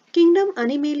 Kingdom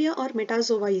Animalia or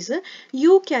Metazoa is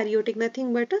eukaryotic,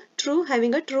 nothing but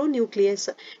having a true nucleus.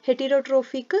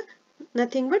 Heterotrophic,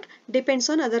 nothing but depends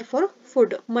on other for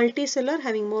food. Multicellular,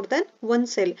 having more than one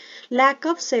cell. Lack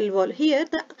of cell wall. Here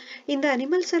in the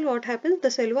animal cell, what happens?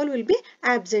 The cell wall will be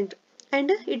absent,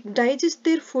 and it digests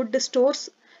their food, stores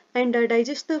and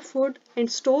digests the food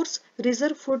and stores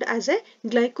reserve food as a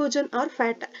glycogen or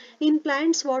fat. In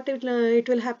plants, what it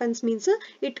will happen means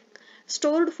it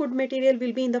stored food material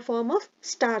will be in the form of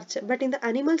starch, but in the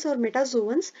animals or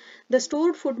metazoans, the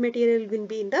stored food material will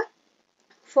be in the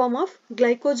form of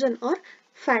glycogen or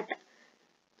fat.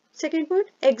 Second point,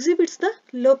 exhibits the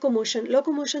locomotion.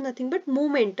 Locomotion, nothing but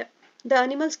movement. The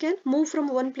animals can move from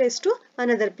one place to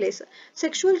another place.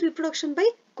 Sexual reproduction by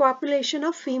copulation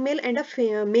of female and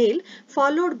a male,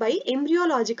 followed by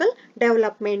embryological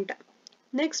development.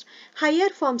 Next, higher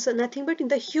forms, nothing but in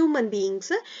the human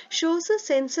beings, shows a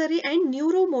sensory and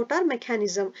neuromotor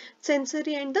mechanism.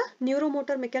 Sensory and the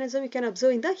neuromotor mechanism you can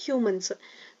observe in the humans.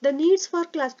 The needs for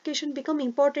classification become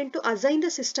important to assign the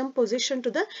system position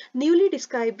to the newly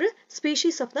described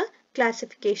species of the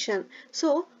classification.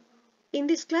 So, in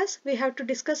this class, we have to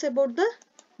discuss about the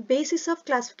basis of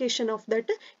classification of that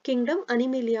kingdom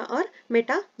Animalia or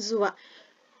Metazoa.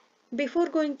 Before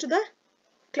going to the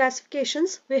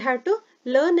classifications, we have to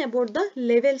learn about the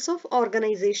levels of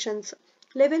organizations.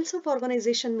 Levels of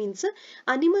organization means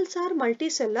animals are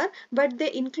multicellular, but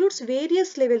they includes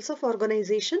various levels of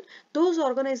organization. Those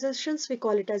organizations we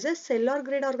call it as a cellular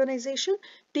grade organization,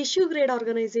 tissue grade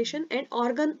organization, and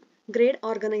organ grade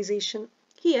organization.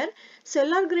 Here,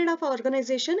 cellular grade of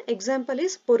organization example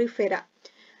is Porifera.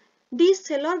 These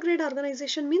cellular grade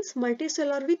organization means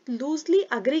multicellular with loosely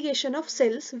aggregation of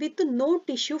cells with no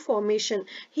tissue formation.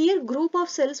 Here group of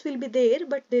cells will be there,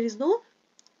 but there is no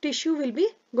tissue will be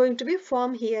going to be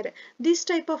formed here. This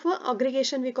type of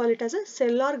aggregation we call it as a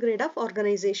cellular grade of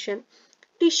organization.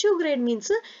 Tissue grade means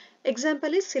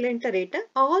example is coelenterate.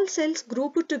 All cells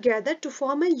group together to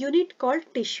form a unit called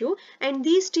tissue, and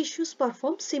these tissues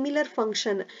perform similar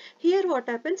function. Here what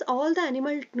happens, all the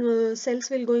animal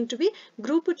cells will going to be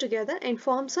grouped together and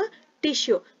forms a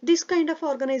tissue. This kind of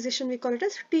organization we call it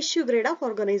as tissue grade of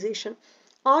organization.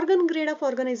 Organ grade of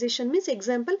organization means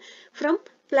example from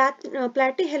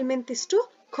platyhelminthes to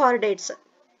chordates.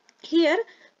 Here,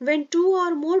 when two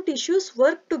or more tissues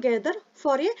work together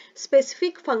for a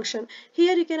specific function.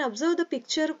 Here you can observe the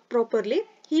picture properly.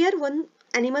 Here one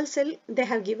animal cell they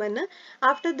have given.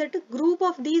 After that, group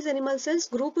of these animal cells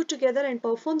group together and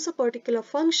performs a particular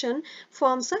function,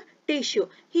 forms a tissue.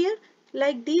 Here,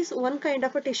 like these, one kind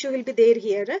of a tissue will be there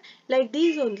here. Like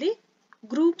these only,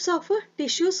 groups of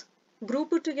tissues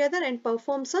group together and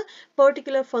performs a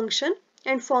particular function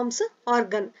and forms an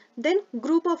organ. Then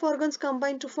group of organs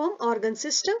combine to form organ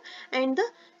system, and the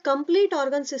complete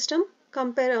organ system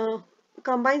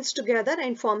combines together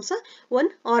and forms a one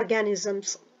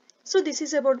organisms. So this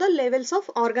is about the levels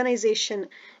of organization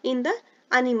in the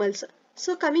animals.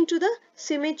 So coming to the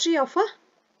symmetry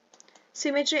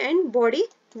and body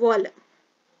wall.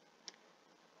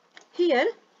 Here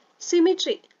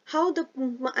symmetry, how the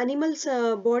animal's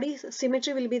body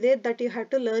symmetry will be there, that you have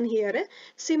to learn here.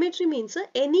 Symmetry means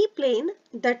any plane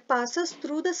that passes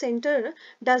through the center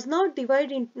does not divide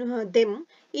them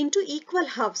into equal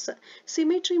halves.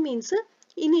 Symmetry means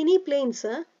in any planes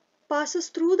passes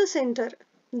through the center.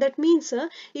 That means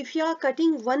if you are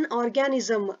cutting one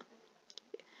organism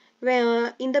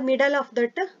in the middle of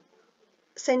that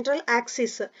central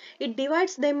axis, it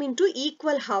divides them into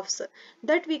equal halves.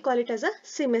 That we call it as a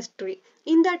symmetry.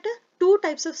 In that, two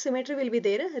types of symmetry will be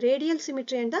there, radial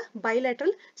symmetry and the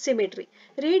bilateral symmetry.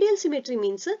 Radial symmetry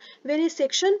means when a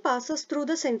section passes through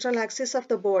the central axis of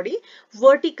the body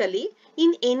vertically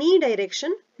in any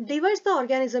direction, divides the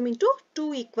organism into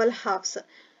two equal halves.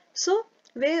 So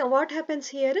what happens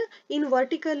here, in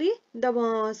vertically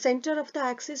the center of the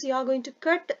axis you are going to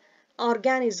cut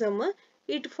organism,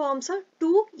 it forms a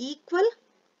two equal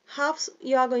halves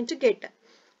you are going to get.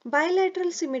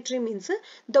 Bilateral symmetry means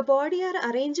the body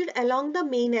are arranged along the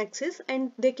main axis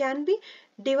and they can be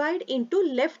divided into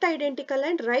left identical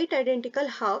and right identical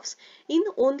halves in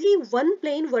only one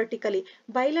plane vertically.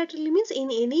 Bilaterally means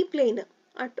in any plane,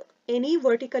 at any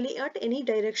vertically, at any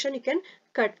direction you can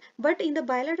cut. But in the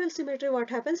bilateral symmetry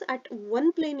what happens, at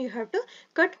one plane you have to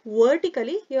cut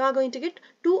vertically, you are going to get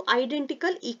two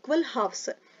identical equal halves.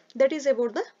 That is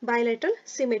about the bilateral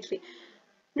symmetry.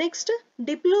 Next,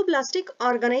 diploblastic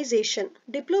organization.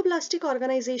 Diploblastic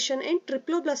organization and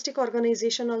triploblastic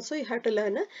organization also you have to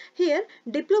learn. Here,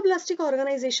 diploblastic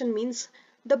organization means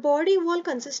the body wall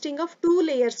consisting of two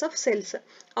layers of cells,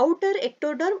 outer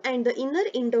ectoderm and the inner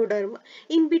endoderm.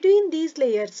 In between these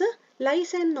layers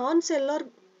lies a non-cellular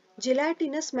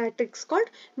gelatinous matrix called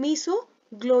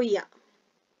mesogloia.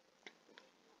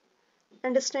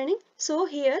 Understanding? So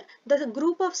here the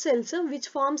group of cells which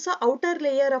forms the outer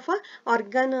layer of a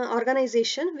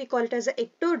organization, we call it as a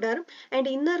ectoderm, and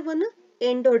inner one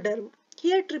endoderm.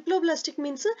 Here triploblastic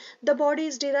means the body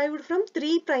is derived from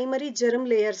three primary germ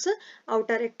layers,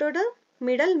 outer ectoderm,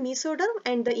 middle mesoderm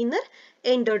and the inner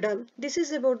endoderm. This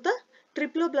is about the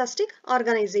triploblastic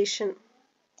organization.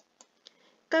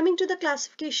 Coming to the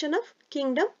classification of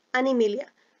kingdom Animalia.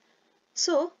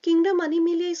 So, kingdom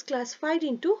Animalia is classified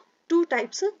into two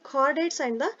types, chordates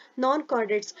and the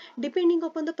non-chordates, depending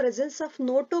upon the presence of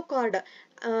notochord,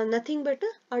 nothing but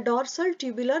a dorsal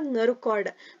tubular nerve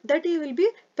cord that will be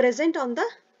present on the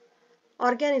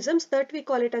organisms, that we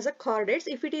call it as a chordates.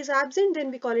 If it is absent,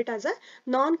 then we call it as a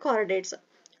non-chordates.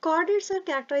 Chordates are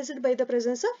characterized by the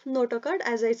presence of notochord,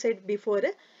 as I said before,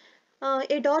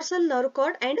 a dorsal nerve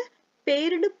cord and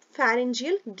paired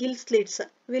pharyngeal gill slits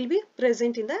will be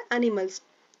present in the animals.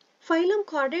 Phylum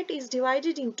Chordate is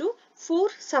divided into four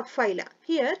subphyla.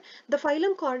 Here, the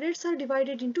phylum Chordates are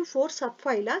divided into four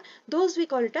subphyla. Those we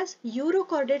call it as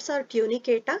Urochordates or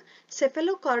Tunicata,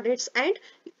 Cephalochordates and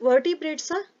vertebrates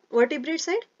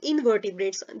and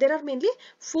invertebrates. There are mainly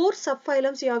four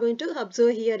subphylums you are going to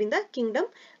observe here in the kingdom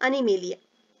Animalia.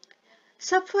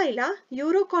 Subphyla,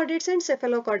 Urochordates and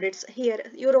Cephalochordates. Here,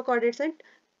 Urochordates and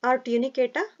are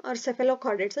tunicata or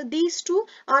cephalochordates. These two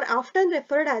are often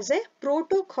referred as a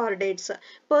protochordates,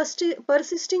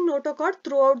 persisting notochord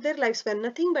throughout their lifespan.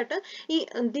 Nothing but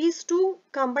these two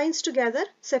combines together,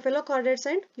 cephalochordates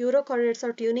and urochordates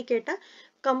or tunicata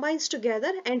combines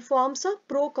together and forms a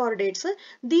prochordates.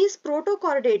 These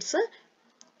protochordates,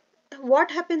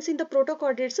 what happens in the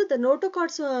protochordates? The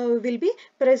notochords will be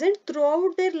present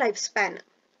throughout their lifespan.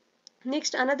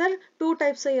 Next, another two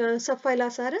types of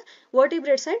subphyla are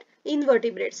vertebrates and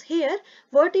invertebrates. Here,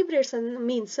 vertebrates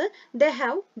means they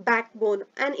have backbone,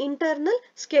 an internal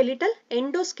skeletal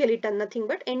endoskeleton, nothing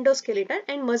but endoskeleton,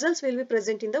 and muscles will be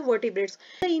present in the vertebrates.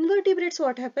 The invertebrates,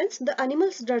 what happens? The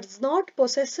animals does not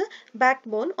possess a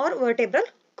backbone or vertebral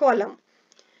column.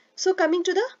 So coming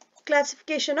to the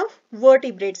classification of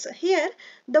vertebrates. Here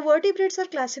the vertebrates are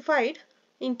classified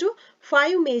into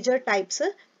 5 major types.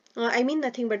 I mean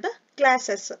nothing but the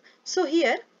classes. So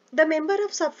here the member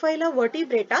of subphyla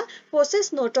vertebrata possess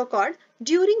notochord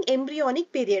during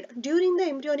embryonic period. During the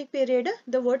embryonic period,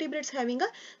 the vertebrates having a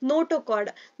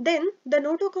notochord. Then the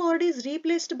notochord is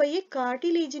replaced by a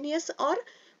cartilaginous or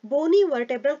bony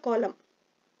vertebral column.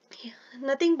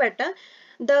 Nothing but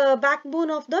the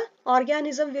backbone of the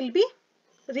organism will be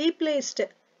replaced.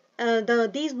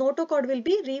 These notochord will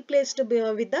be replaced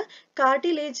with the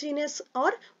cartilaginous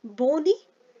or bony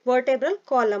vertebral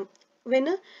column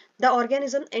when the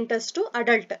organism enters to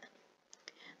adult.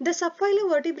 The subphyla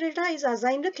vertebrata is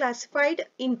assigned classified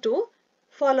into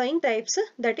following types,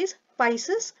 that is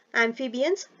pisces,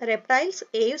 amphibians, reptiles,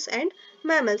 aves and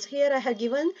mammals. Here I have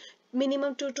given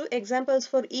minimum two examples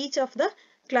for each of the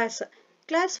class.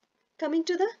 Coming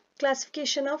to the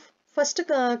classification of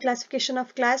classification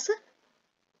of class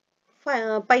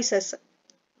pisces.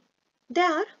 They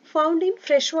are found in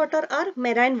freshwater or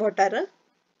marine water.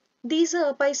 These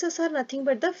pisces are nothing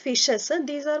but the fishes.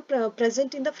 These are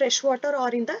present in the freshwater or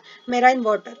in the marine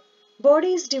water.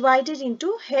 Body is divided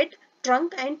into head,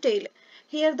 trunk and tail.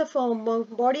 Here the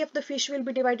body of the fish will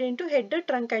be divided into head,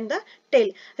 trunk and the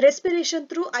tail. Respiration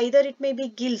through either it may be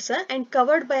gills and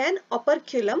covered by an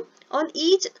operculum on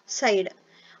each side.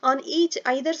 On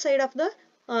either side of the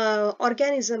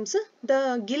organisms,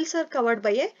 the gills are covered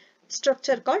by a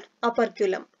structure called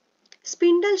operculum.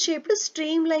 Spindle shaped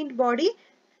streamlined body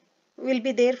will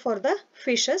be there for the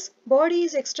fishes. Body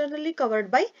is externally covered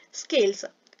by scales.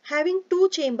 Having two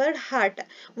chambered heart,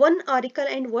 one auricle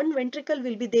and one ventricle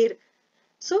will be there.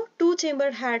 So two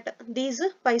chambered heart these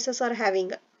pisces are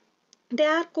having. They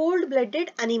are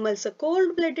cold-blooded animals.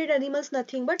 Cold-blooded animals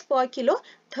nothing but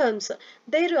poikilotherms.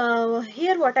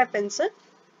 Here what happens?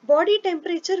 Body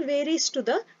temperature varies to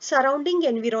the surrounding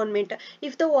environment.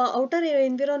 If the outer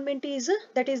environment is,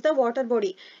 that is the water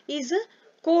body, is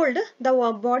cold, the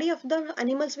body of the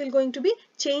animals will going to be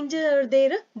change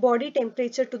their body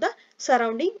temperature to the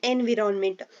surrounding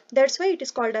environment. That's why it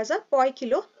is called as a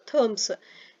poikilotherms.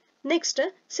 Next,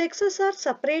 sexes are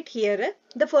separate here.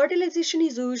 The fertilization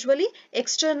is usually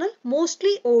external,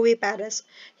 mostly oviparous.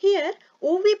 Here,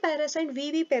 oviparous and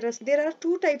viviparous, there are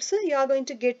two types you are going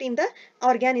to get in the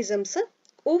organisms.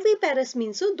 Oviparous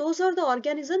means those are the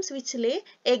organisms which lay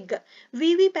egg.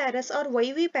 Viviparous or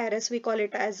viviparous we call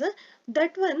it as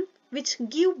that one which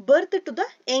give birth to the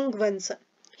young ones.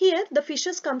 Here the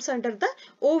fishes comes under the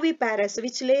oviparous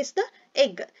which lays the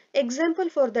egg. Example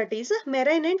for that is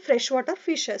marine and freshwater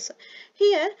fishes.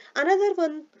 Here another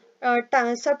one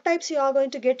subtypes you are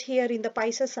going to get here in the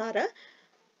pisces are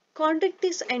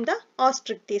Chondrichthyes and the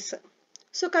Ostrichthyes.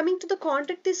 So coming to the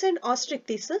Chondrichthyes and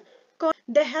Ostrichthyes,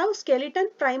 they have skeleton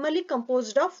primarily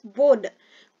composed of bone.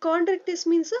 Chondrichthyes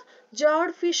means a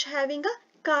jawed fish having a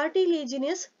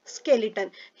cartilaginous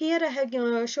skeleton. Here I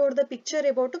have showed the picture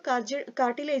about a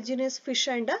cartilaginous fish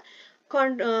and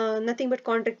nothing but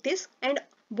chondrichthyes, and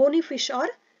bony fish or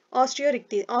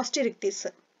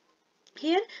Ostrichthyes.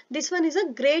 Here this one is a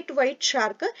great white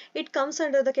shark. It comes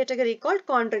under the category called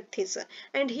chondrichthyes.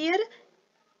 And here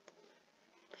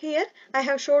I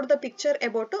have showed the picture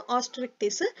about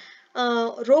Ostrichthyes,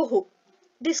 Rohu.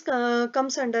 This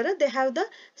comes under, they have the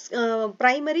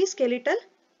primary skeletal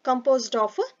composed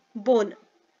of bone.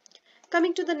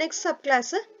 Coming to the next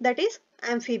subclass, that is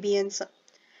amphibians.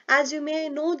 As you may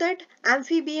know that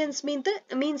amphibians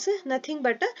means nothing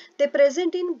but they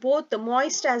present in both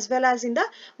moist as well as in the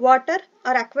water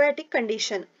or aquatic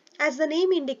condition. As the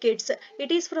name indicates,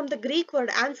 it is from the Greek word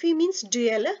amphi means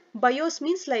dual, bios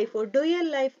means life, or dual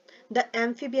life the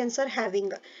amphibians are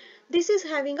having. This is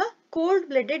having a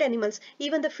cold-blooded animals.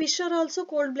 Even the fish are also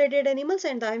cold-blooded animals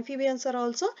and the amphibians are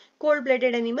also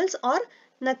cold-blooded animals or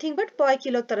nothing but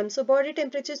poikilotherms. So body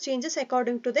temperature changes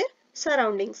according to their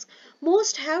surroundings.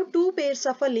 Most have two pairs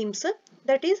of limbs,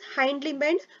 that is hind limb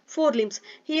and forelimbs.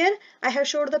 Here I have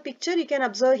showed the picture, you can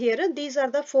observe here, these are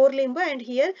the forelimb and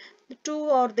here two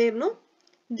are there, no?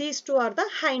 These two are the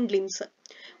hind limbs.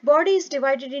 Body is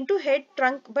divided into head,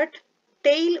 trunk, but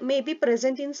tail may be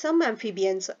present in some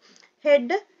amphibians.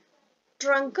 Head,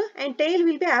 trunk and tail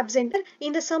will be absent.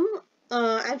 In the some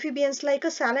amphibians like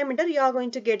a salamander, you are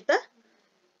going to get the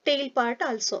tail part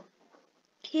also.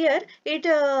 Here it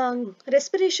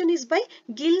respiration is by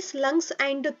gills, lungs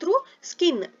and through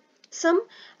skin. Some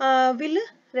will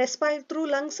respire through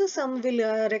lungs, some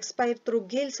will respire through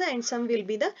gills and some will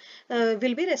be the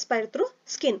respire through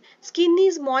skin. Skin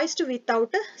is moist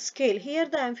without scale. Here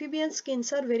the amphibian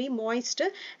skins are very moist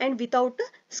and without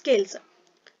scales.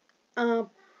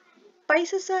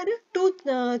 Pisces are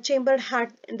two chambered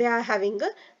heart they are having.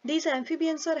 These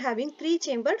amphibians are having three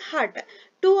chambered heart,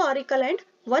 two auricle and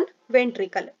one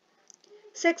ventricle.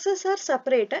 Sexes are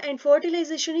separate and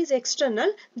fertilization is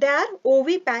external. They are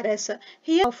oviparous.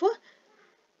 Here of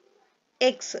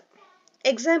eggs.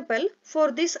 Example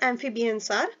for these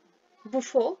amphibians are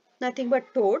buffo, nothing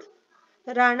but toad,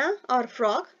 rana or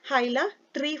frog, hyla,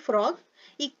 tree frog,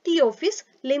 ichthyophis,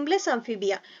 limbless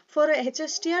amphibia. For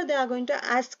HSTR they are going to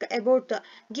ask about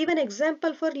give an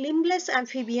example for limbless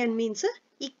amphibian means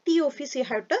ichthyophis you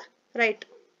have to write.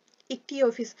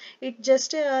 Ichthyophis, it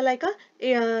just like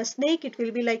a snake, it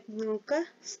will be like a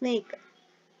snake.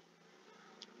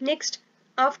 Next,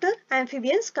 after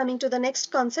amphibians, coming to the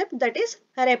next concept, that is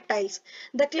reptiles.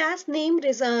 The class name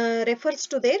refers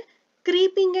to their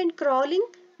creeping and crawling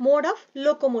mode of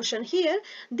locomotion. Here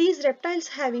these reptiles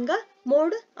having a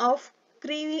mode of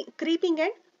creeping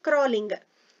and crawling.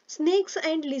 Snakes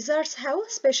and lizards have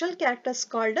special characters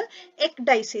called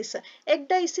ecdysis.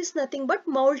 Ecdysis nothing but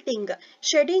molting,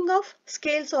 shedding of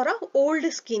scales or of old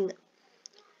skin.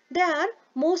 They are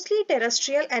mostly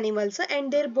terrestrial animals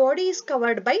and their body is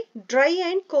covered by dry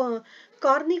and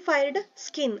cornified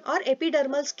skin or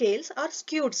epidermal scales or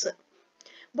scutes.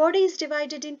 Body is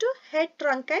divided into head,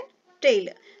 trunk and tail.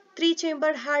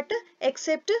 Three-chambered heart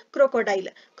except crocodile.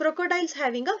 Crocodiles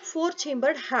having a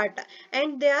four-chambered heart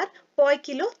and they are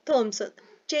poikilotherms.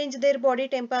 Change their body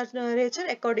temperature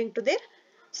according to their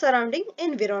surrounding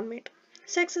environment.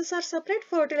 Sexes are separate.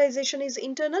 Fertilization is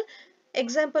internal.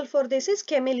 Example for this is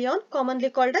chameleon, commonly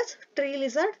called as tree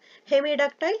lizard,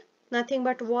 hemidactyl, nothing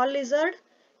but wall lizard,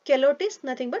 calotis,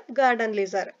 nothing but garden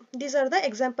lizard. These are the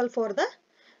example for the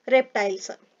reptiles.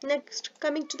 Next,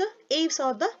 coming to the aves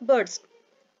or the birds.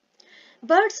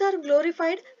 Birds are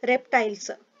glorified reptiles,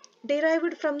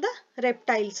 derived from the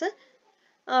reptiles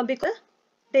because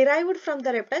derived from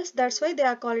the reptiles. That's why they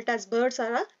are called as birds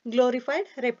or glorified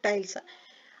reptiles.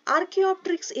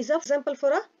 Archaeopteryx is an example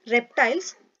for a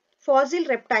reptiles, fossil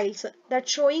reptiles that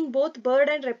showing both bird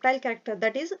and reptile character,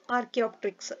 that is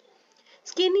Archaeopteryx.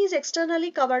 Skin is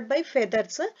externally covered by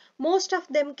feathers. Most of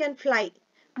them can fly.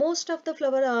 Most of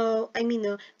the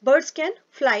birds can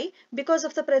fly because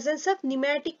of the presence of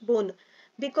pneumatic bone.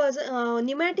 Because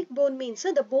pneumatic bone means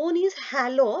the bone is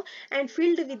hollow and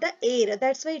filled with the air.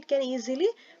 That's why it can easily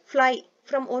fly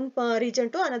from one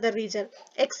region to another region.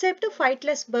 Except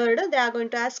flightless bird, they are going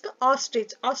to ask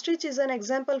ostrich. Ostrich is an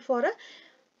example for a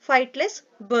flightless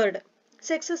bird.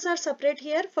 Sexes are separate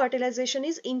here. Fertilization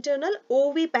is internal,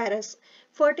 oviparous.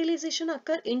 Fertilization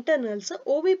occur internal. So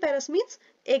oviparous means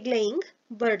egg-laying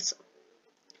birds.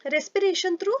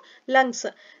 Respiration through lungs.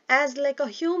 As like a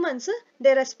humans,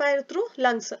 they respire through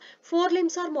lungs.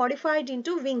 Forelimbs are modified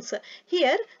into wings.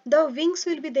 Here the wings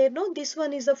will be there. No, this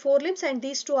one is the forelimbs and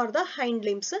these two are the hind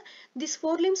limbs. These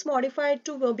forelimbs modified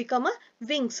to become a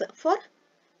wings for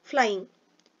flying.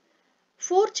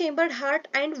 Four-chambered heart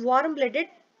and warm-blooded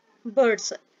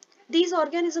birds. These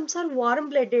organisms are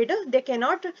warm-blooded. They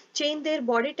cannot change their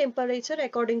body temperature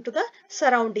according to the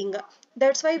surrounding.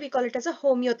 That's why we call it as a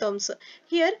homeotherms.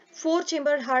 Here,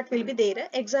 four-chambered heart will be there.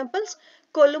 Examples,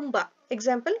 columba.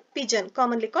 Example, pigeon,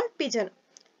 commonly called pigeon.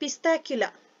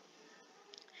 Pistacula.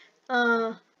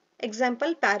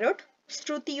 Example, parrot.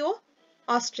 Struthio,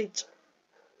 ostrich.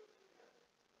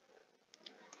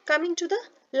 Coming to the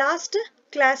last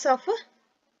class of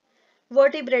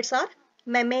vertebrates are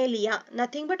mammalia.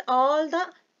 Nothing but all the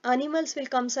animals will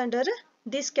comes under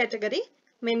this category,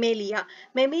 mammalia.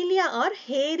 Mammalia are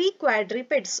hairy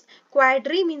quadrupeds.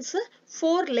 Quadri means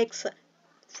four legs.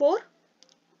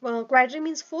 Quadri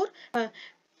means four.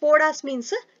 Podas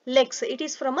means legs. It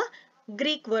is from a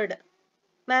Greek word.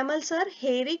 Mammals are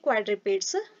hairy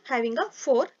quadrupeds having a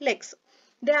four legs.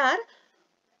 They are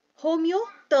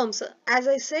Homeotherms. As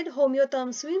I said,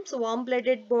 homeotherms means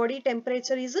warm-blooded body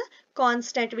temperature is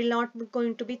constant, will not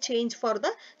going to be changed for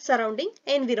the surrounding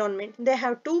environment. They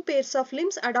have two pairs of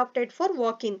limbs adapted for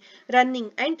walking,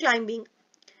 running and climbing.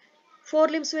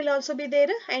 Forelimbs will also be there,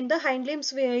 and the hind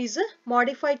limbs is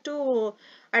modified to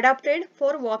adapted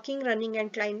for walking, running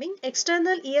and climbing.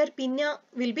 External ear pinna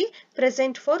will be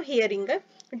present for hearing.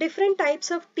 Different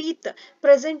types of teeth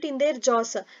present in their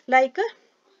jaws, like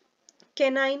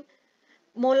canine,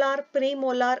 molar,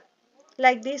 premolar,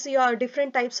 like this. Your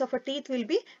different types of teeth will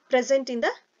be present in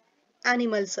the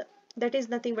animals. That is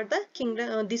nothing but the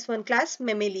kingdom, this one class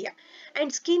mammalia.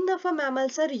 And skin of a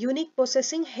mammals are unique,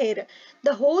 possessing hair.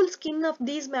 The whole skin of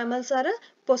these mammals are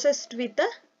possessed with the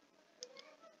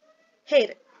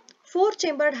hair. Four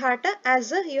chambered heart,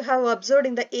 as you have observed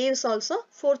in the aves also,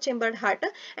 four chambered heart,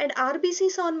 and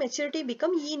RBCs on maturity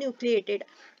become enucleated.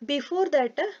 Before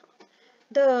that,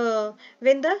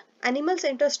 when the animals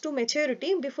enters to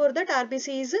maturity, before that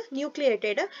RBC is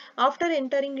nucleated. After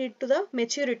entering into the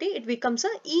maturity, it becomes a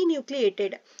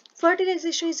enucleated.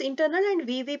 Fertilization is internal and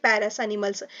viviparous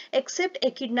animals, except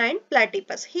echidna and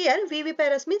platypus. Here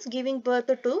viviparous means giving birth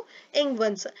to young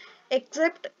ones.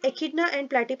 Except echidna and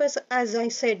platypus, as I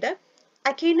said,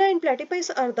 echidna and platypus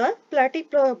are the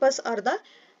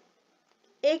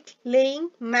egg laying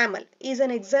mammal, is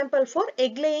an example for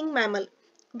egg laying mammal.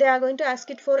 They are going to ask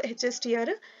it for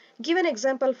HSTR. Give an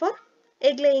example for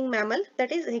egg laying mammal,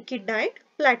 that is echidna and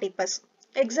platypus.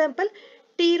 Example,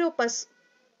 Pteropus,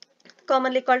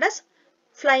 commonly called as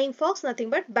flying fox, nothing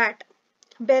but bat.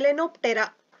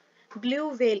 Balaenoptera, blue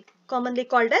whale, commonly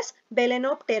called as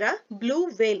Balaenoptera, blue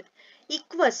whale.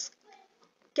 Equus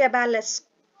caballus,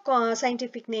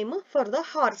 scientific name for the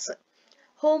horse.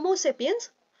 Homo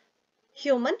sapiens,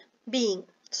 human being.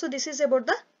 So this is about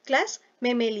the class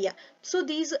Mammalia. So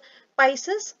these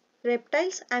Pisces,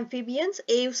 reptiles, amphibians,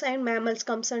 aves and mammals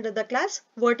comes under the class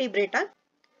Vertebrata.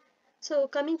 So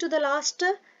coming to the last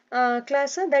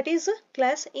class, that is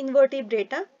class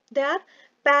Invertebrata. They are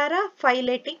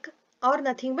paraphyletic, or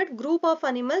nothing but group of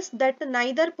animals that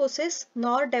neither possess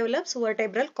nor develops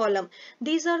vertebral column.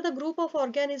 These are the group of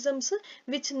organisms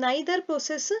which neither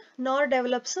possess nor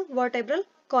develops vertebral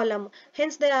column.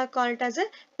 Hence they are called as a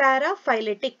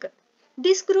paraphyletic.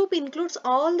 This group includes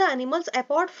all the animals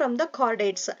apart from the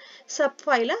chordates,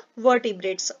 subphyla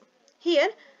vertebrates.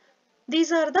 Here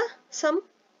these are the some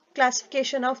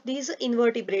classification of these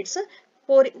invertebrates.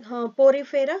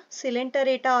 Porifera,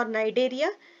 Coelenterata or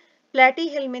Cnidaria,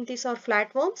 Platyhelminthes or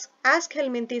flatworms,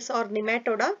 Aschelminthes or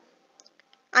Nematoda,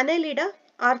 Annelida,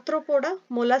 Arthropoda,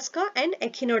 Mollusca and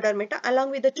Echinodermata.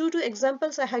 Along with the two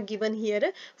examples I have given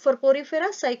here. For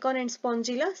Porifera, Cycon and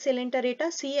Spongilla,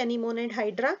 Coelenterata, sea anemone and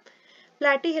Hydra.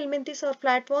 Platyhelminthes or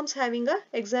flatworms having a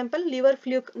example liver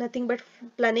fluke, nothing but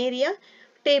planaria,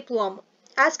 tapeworm.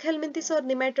 Aschelminthes or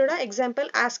Nematoda, example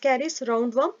Ascaris,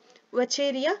 roundworm,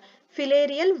 Vacheria,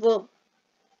 filarial worm.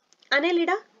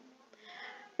 Annelida,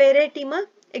 Paratima,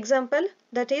 example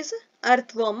that is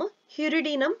earthworm.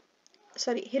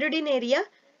 Hirudinaria,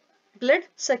 blood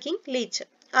sucking leech.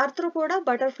 Arthropoda,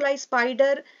 butterfly,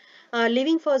 spider,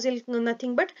 living fossil,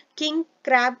 nothing but king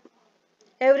crab.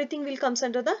 Everything will comes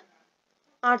under the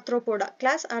Arthropoda,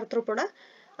 class Arthropoda.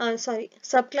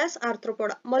 Subclass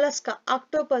Arthropoda. Mollusca,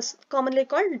 octopus, commonly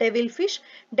called devilfish,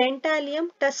 Dentalium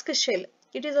tusk shell.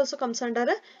 It is also comes under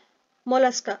a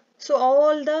mollusca. So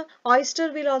all the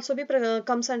oyster will also be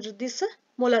comes under this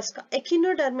mollusca.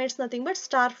 Echinodermates, nothing but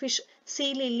starfish,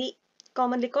 sea lily,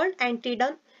 commonly called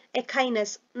Antedon,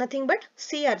 Echinus, nothing but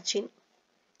sea urchin.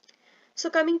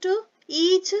 So coming to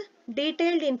each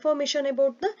detailed information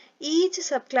about the each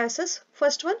subclasses.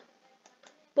 First one,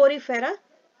 Porifera,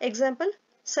 example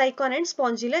Cycon and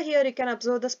Spongilla. Here you can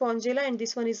observe the Spongilla and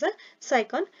this one is the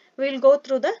Cycon. We will go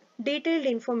through the detailed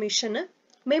information.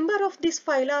 Member of this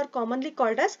phyla are commonly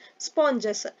called as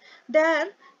sponges. They are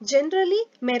generally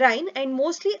marine and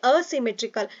mostly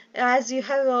asymmetrical. As you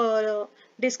have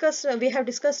discussed, we have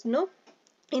discussed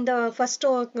in the first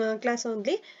class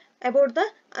only about the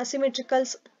asymmetrical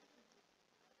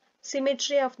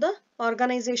symmetry of the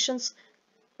organizations.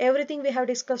 Everything we have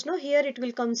discussed now. Here it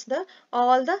will comes the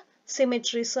all the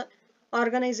symmetries,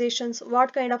 organizations,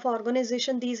 what kind of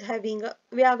organization these having,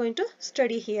 we are going to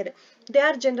study here. They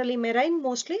are generally marine,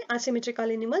 mostly asymmetrical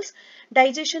animals.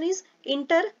 Digestion is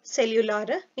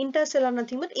intercellular. Intercellular,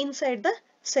 nothing but inside the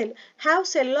cell. Have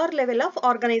cellular level of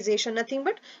organization, nothing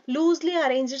but loosely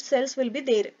arranged cells will be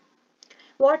there.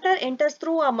 Water enters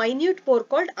through a minute pore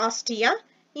called ostia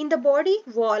in the body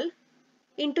wall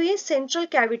into a central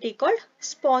cavity called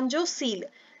spongocoel.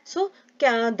 So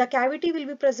the cavity will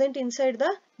be present inside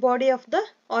the body of the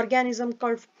organism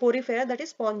called porifera, that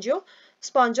is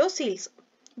spongoceles.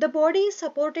 The body is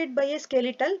supported by a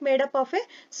skeletal made up of a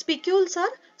spicules or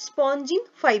spongin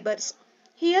fibers.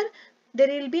 Here there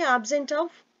will be absent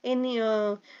of any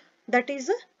that is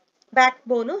a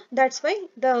backbone. That's why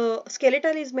the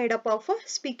skeletal is made up of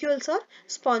spicules or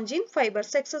spongin fibers.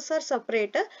 Sexes are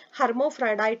separate,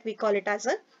 hermaphrodite we call it as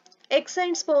a. Eggs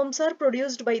and sperms are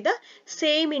produced by the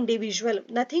same individual.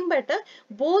 Nothing but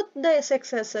both the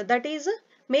sexes, that is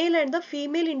male and the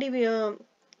female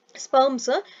sperms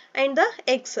and the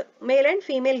eggs, male and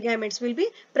female gametes will be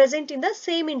present in the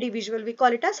same individual. We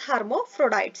call it as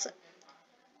hermaphrodites.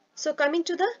 So coming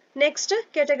to the next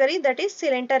category, that is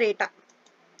Coelenterata.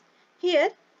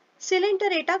 Here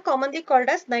Coelenterata commonly called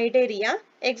as Cnidaria.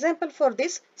 Example for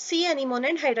this, sea anemone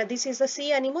and hydra. This is the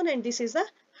sea anemone and this is the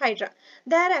hydra.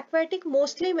 They are aquatic,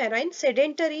 mostly marine.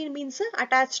 Sedentary means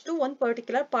attached to one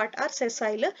particular part or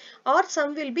sessile, or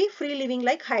some will be free living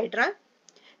like hydra.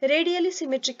 Radially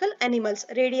symmetrical animals.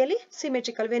 Radially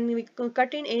symmetrical. When we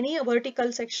cut in any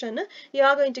vertical section, you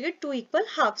are going to get two equal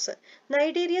halves.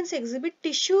 Cnidarians exhibit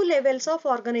tissue levels of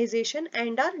organization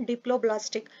and are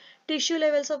diploblastic. Tissue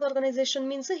levels of organization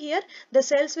means here the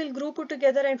cells will group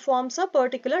together and forms a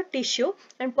particular tissue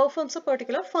and performs a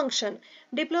particular function.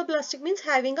 Diploblastic means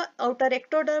having a outer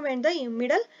ectoderm and the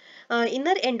middle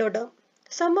inner endoderm.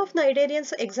 Some of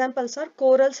Cnidarians examples are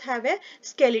corals have a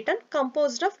skeleton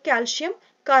composed of calcium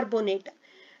carbonate.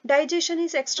 Digestion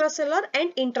is extracellular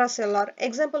and intracellular.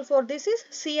 Example for this is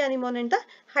sea anemone and the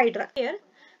hydra. Here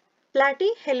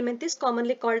platyhelminth is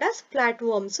commonly called as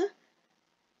flatworms.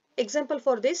 Example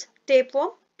for this,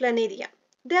 tapeworm, planaria.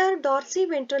 They are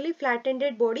dorsi-ventrally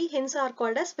flat-ended body, hence are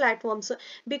called as flatworms,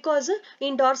 because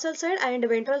in dorsal side and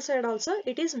ventral side also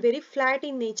it is very flat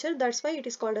in nature. That's why it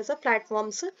is called as a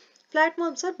flatworms.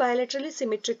 Flatworms are bilaterally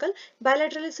symmetrical.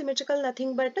 Bilaterally symmetrical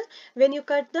nothing but when you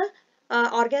cut the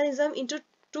organism into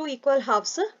two equal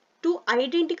halves, two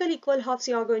identical equal halves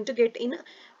you are going to get in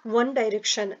one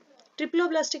direction.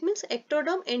 Triploblastic means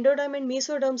ectoderm, endoderm and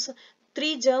mesoderms,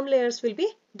 three germ layers will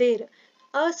be there.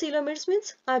 Acoelomates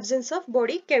means absence of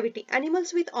body cavity.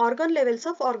 Animals with organ levels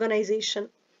of organization.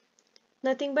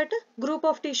 Nothing but a group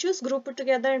of tissues grouped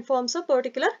together and forms a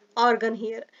particular organ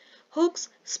here. Hooks,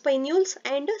 spinules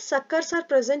and suckers are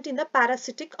present in the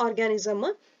parasitic organism.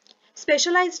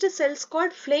 Specialized cells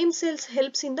called flame cells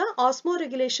helps in the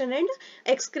osmoregulation and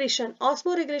excretion.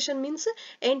 Osmoregulation means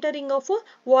entering of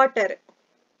water.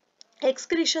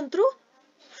 Excretion through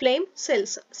flame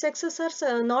cells. Sexes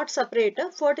are not separate.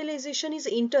 Fertilization is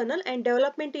internal and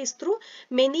development is through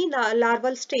many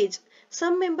larval stage.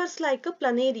 Some members like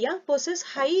planaria possess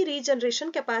high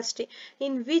regeneration capacity.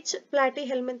 In which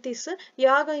platyhelminth is you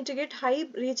are going to get high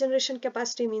regeneration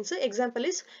capacity means example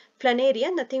is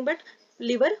planaria, nothing but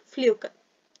liver fluke.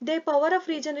 Their power of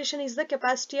regeneration is the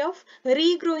capacity of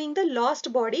regrowing the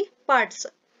lost body parts.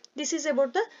 This is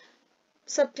about the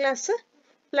subclass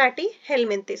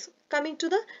Platyhelminthes. Coming to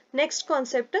the next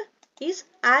concept is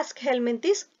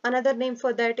Aschelminthes. Another name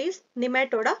for that is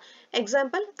Nematoda.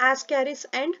 Example Ascaris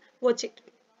and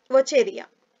Vaucheria.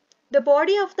 The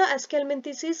body of the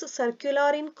Aschelminthes is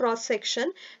circular in cross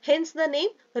section, hence the name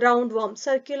roundworm.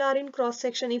 Circular in cross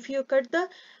section. If you cut the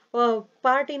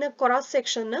part in a cross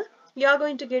section, you are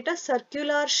going to get a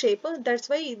circular shape. That's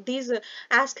why these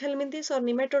Aschelminthes or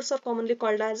nematodes are commonly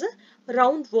called as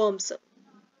roundworms.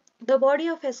 The body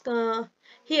of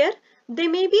here they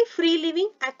may be free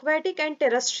living, aquatic and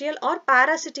terrestrial, or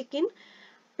parasitic in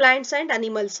plants and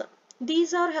animals.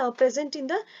 These are present in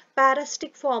the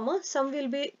parasitic form. Some will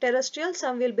be terrestrial,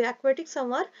 some will be aquatic,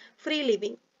 some are free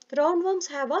living. Roundworms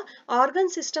have a organ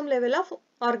system level of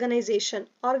organization.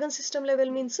 Organ system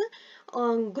level means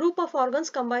group of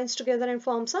organs combines together and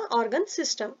forms an organ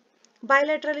system.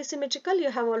 Bilaterally symmetrical,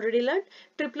 you have already learned.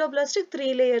 Triploblastic,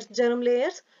 3 layers, germ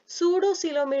layers.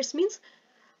 Pseudocoelomates means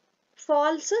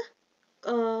false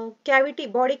cavity,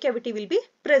 body cavity will be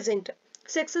present.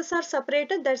 Sexes are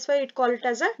separated, that's why it called it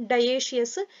as a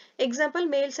dioecious. Example,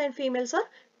 males and females are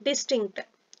distinct.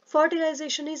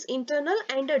 Fertilization is internal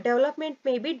and development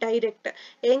may be direct.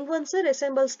 Young ones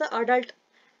resembles the adult,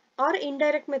 or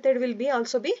indirect method will be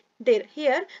also be there.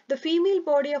 Here the female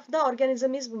body of the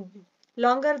organism is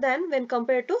longer than when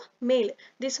compared to male.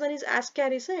 This one is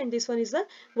Ascaris and this one is the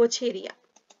Vaucheria.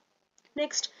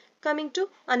 Next, coming to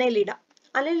Annelida.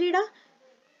 Annelida,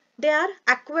 they are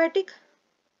aquatic,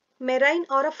 marine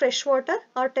or a freshwater,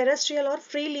 or terrestrial or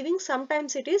free living.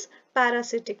 Sometimes it is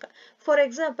parasitic. For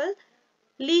example,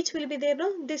 leech will be there.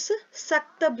 No? This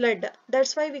suck the blood.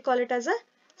 That's why we call it as a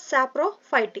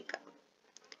saprophytic.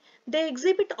 They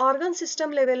exhibit organ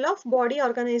system level of body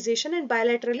organization and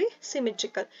bilaterally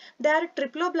symmetrical. They are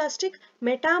triploblastic,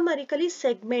 metamerically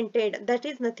segmented, that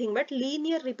is nothing but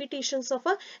linear repetitions of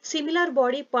a similar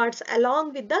body parts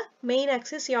along with the main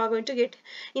axis you are going to get.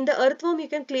 In the earthworm you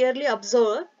can clearly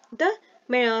observe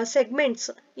the segments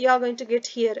you are going to get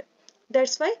here.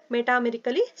 That's why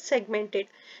metamerically segmented.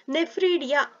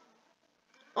 Nephridia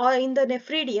or in the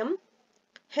nephridium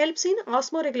helps in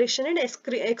osmoregulation and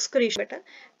excretion.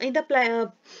 In the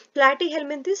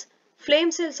platyhelminthes, flame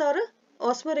cells are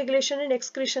osmoregulation and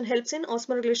excretion, helps in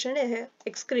osmoregulation and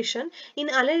excretion. In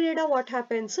Annelida what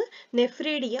happens?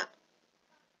 Nephridia,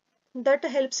 that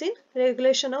helps in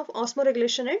regulation of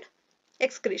osmoregulation and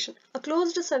excretion. A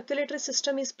closed circulatory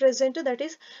system is present, that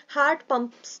is heart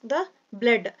pumps the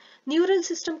blood. Neural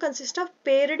system consists of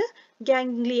paired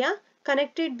ganglia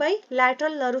connected by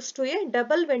lateral nerves to a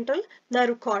double ventral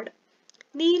nerve cord.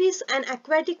 Neer is an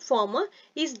aquatic form,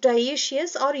 is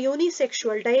dioecious or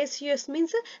unisexual. Dioecious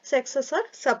means sexes are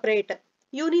separate.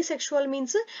 Unisexual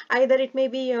means either it may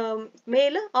be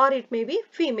male or it may be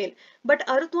female. But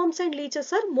earthworms and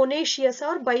leeches are monoecious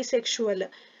or bisexual.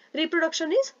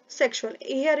 Reproduction is sexual.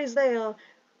 Here is the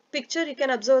picture, you can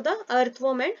observe the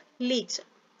earthworm and leech.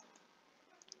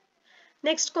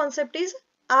 Next concept is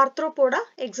arthropoda.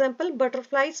 Example,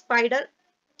 butterfly, spider.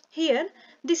 Here,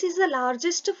 this is the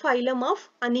largest phylum of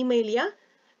Animalia,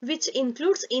 which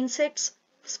includes insects,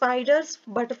 spiders,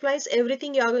 butterflies,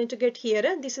 everything you are going to get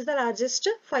here. This is the largest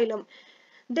phylum.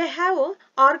 They have a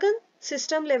organ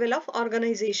system level of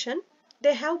organization.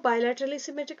 They have bilaterally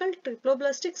symmetrical,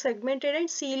 triploblastic, segmented and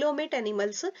coelomate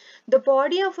animals. The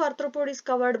body of arthropod is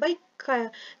covered by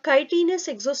chitinous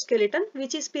exoskeleton,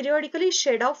 which is periodically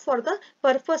shed off for the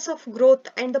purpose of growth,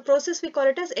 and the process we call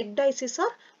it as ecdysis or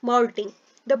molting.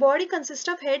 The body consists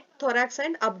of head, thorax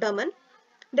and abdomen.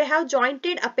 They have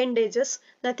jointed appendages,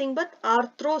 nothing but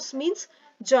arthros means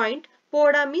joint,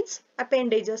 poda means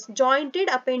appendages, jointed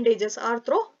appendages,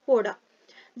 arthropoda.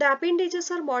 The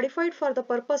appendages are modified for the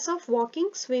purpose of walking,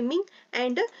 swimming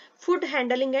and food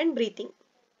handling and breathing.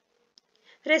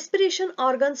 Respiration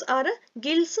organs are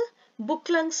gills, book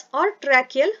lungs or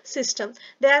tracheal system.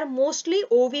 They are mostly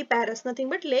oviparous, nothing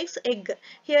but lays egg.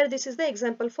 Here this is the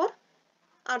example for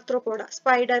arthropoda,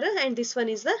 spider, and this one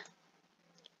is the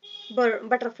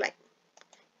butterfly.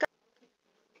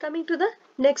 Coming to the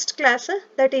next class,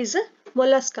 that is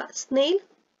mollusca. Snail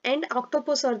and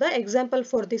octopus are the example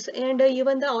for this, and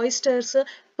even the oysters,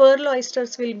 pearl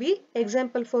oysters will be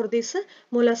example for this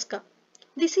mollusca.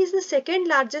 This is the second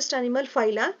largest animal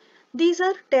phyla. These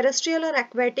are terrestrial or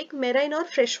aquatic, marine or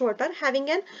freshwater, having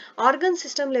an organ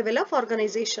system level of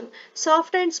organization.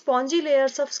 Soft and spongy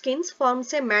layers of skins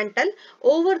forms a mantle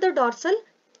over the dorsal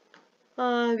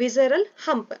visceral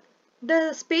hump.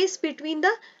 The space between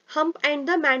the hump and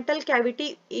the mantle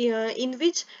cavity in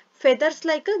which feathers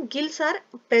like gills are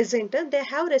present. They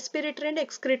have respiratory and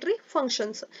excretory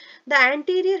functions. The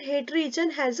anterior head region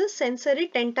has sensory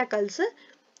tentacles.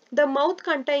 The mouth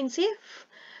contains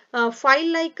a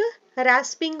file-like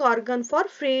rasping organ for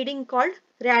feeding called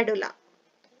radula.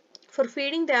 For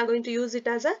feeding they are going to use it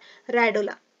as a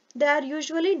radula. They are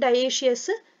usually dioecious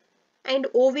and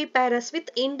oviparous with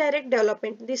indirect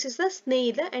development. This is the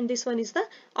snail and this one is the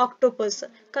octopus.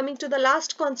 Coming to the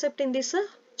last concept in this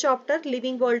chapter,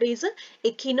 living world, is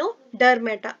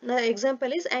echinodermata. The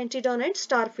example is Antedon and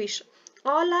starfish.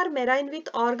 All are marine with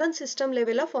organ system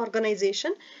level of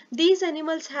organization. These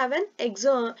animals have an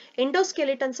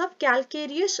endoskeletons of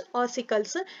calcareous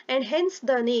ossicles and hence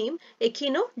the name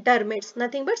echinodermates,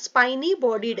 nothing but spiny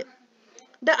bodied.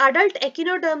 The adult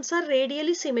echinoderms are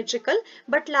radially symmetrical,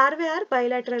 but larvae are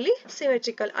bilaterally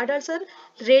symmetrical. Adults are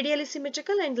radially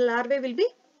symmetrical and larvae will be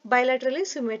bilaterally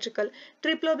symmetrical.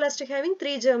 Triploblastic, having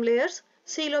 3 germ layers.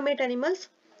 Coelomate animals.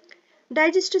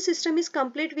 Digestive system is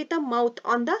complete with a mouth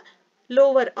on the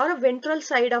lower or ventral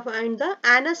side of, and the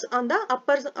anus on the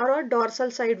upper or dorsal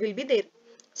side will be there.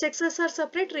 Sexes are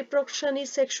separate. Reproduction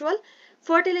is sexual.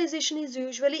 Fertilization is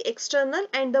usually external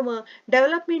and the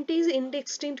development is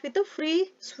indistinct with a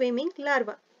free swimming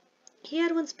larva.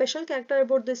 Here one special character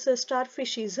about this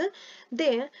starfish is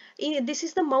this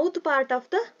is the mouth part of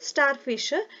the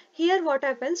starfish. Here what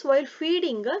happens while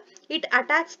feeding, it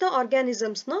attacks the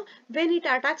organisms. No, when it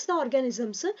attacks the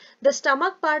organisms, the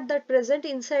stomach part that present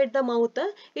inside the mouth,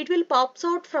 it will pops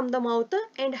out from the mouth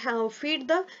and feed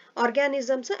the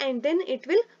organisms, and then it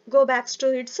will go back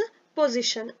to its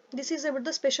position. This is about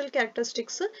the special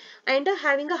characteristics and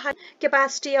having a high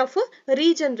capacity of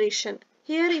regeneration.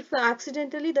 Here if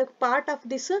accidentally the part of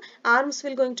this arms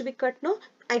will going to be cut, no,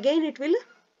 again it will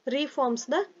reforms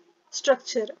the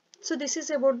structure. So this is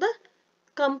about the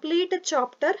complete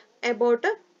chapter about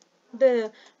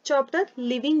the chapter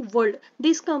living world.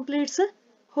 This completes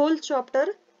whole chapter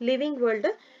living world.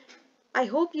 I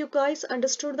hope you guys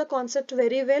understood the concept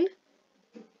very well.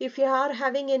 If you are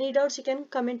having any doubts, you can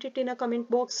comment it in a comment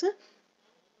box.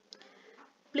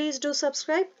 Please do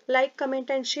subscribe, like, comment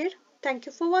and share. Thank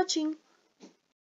you for watching.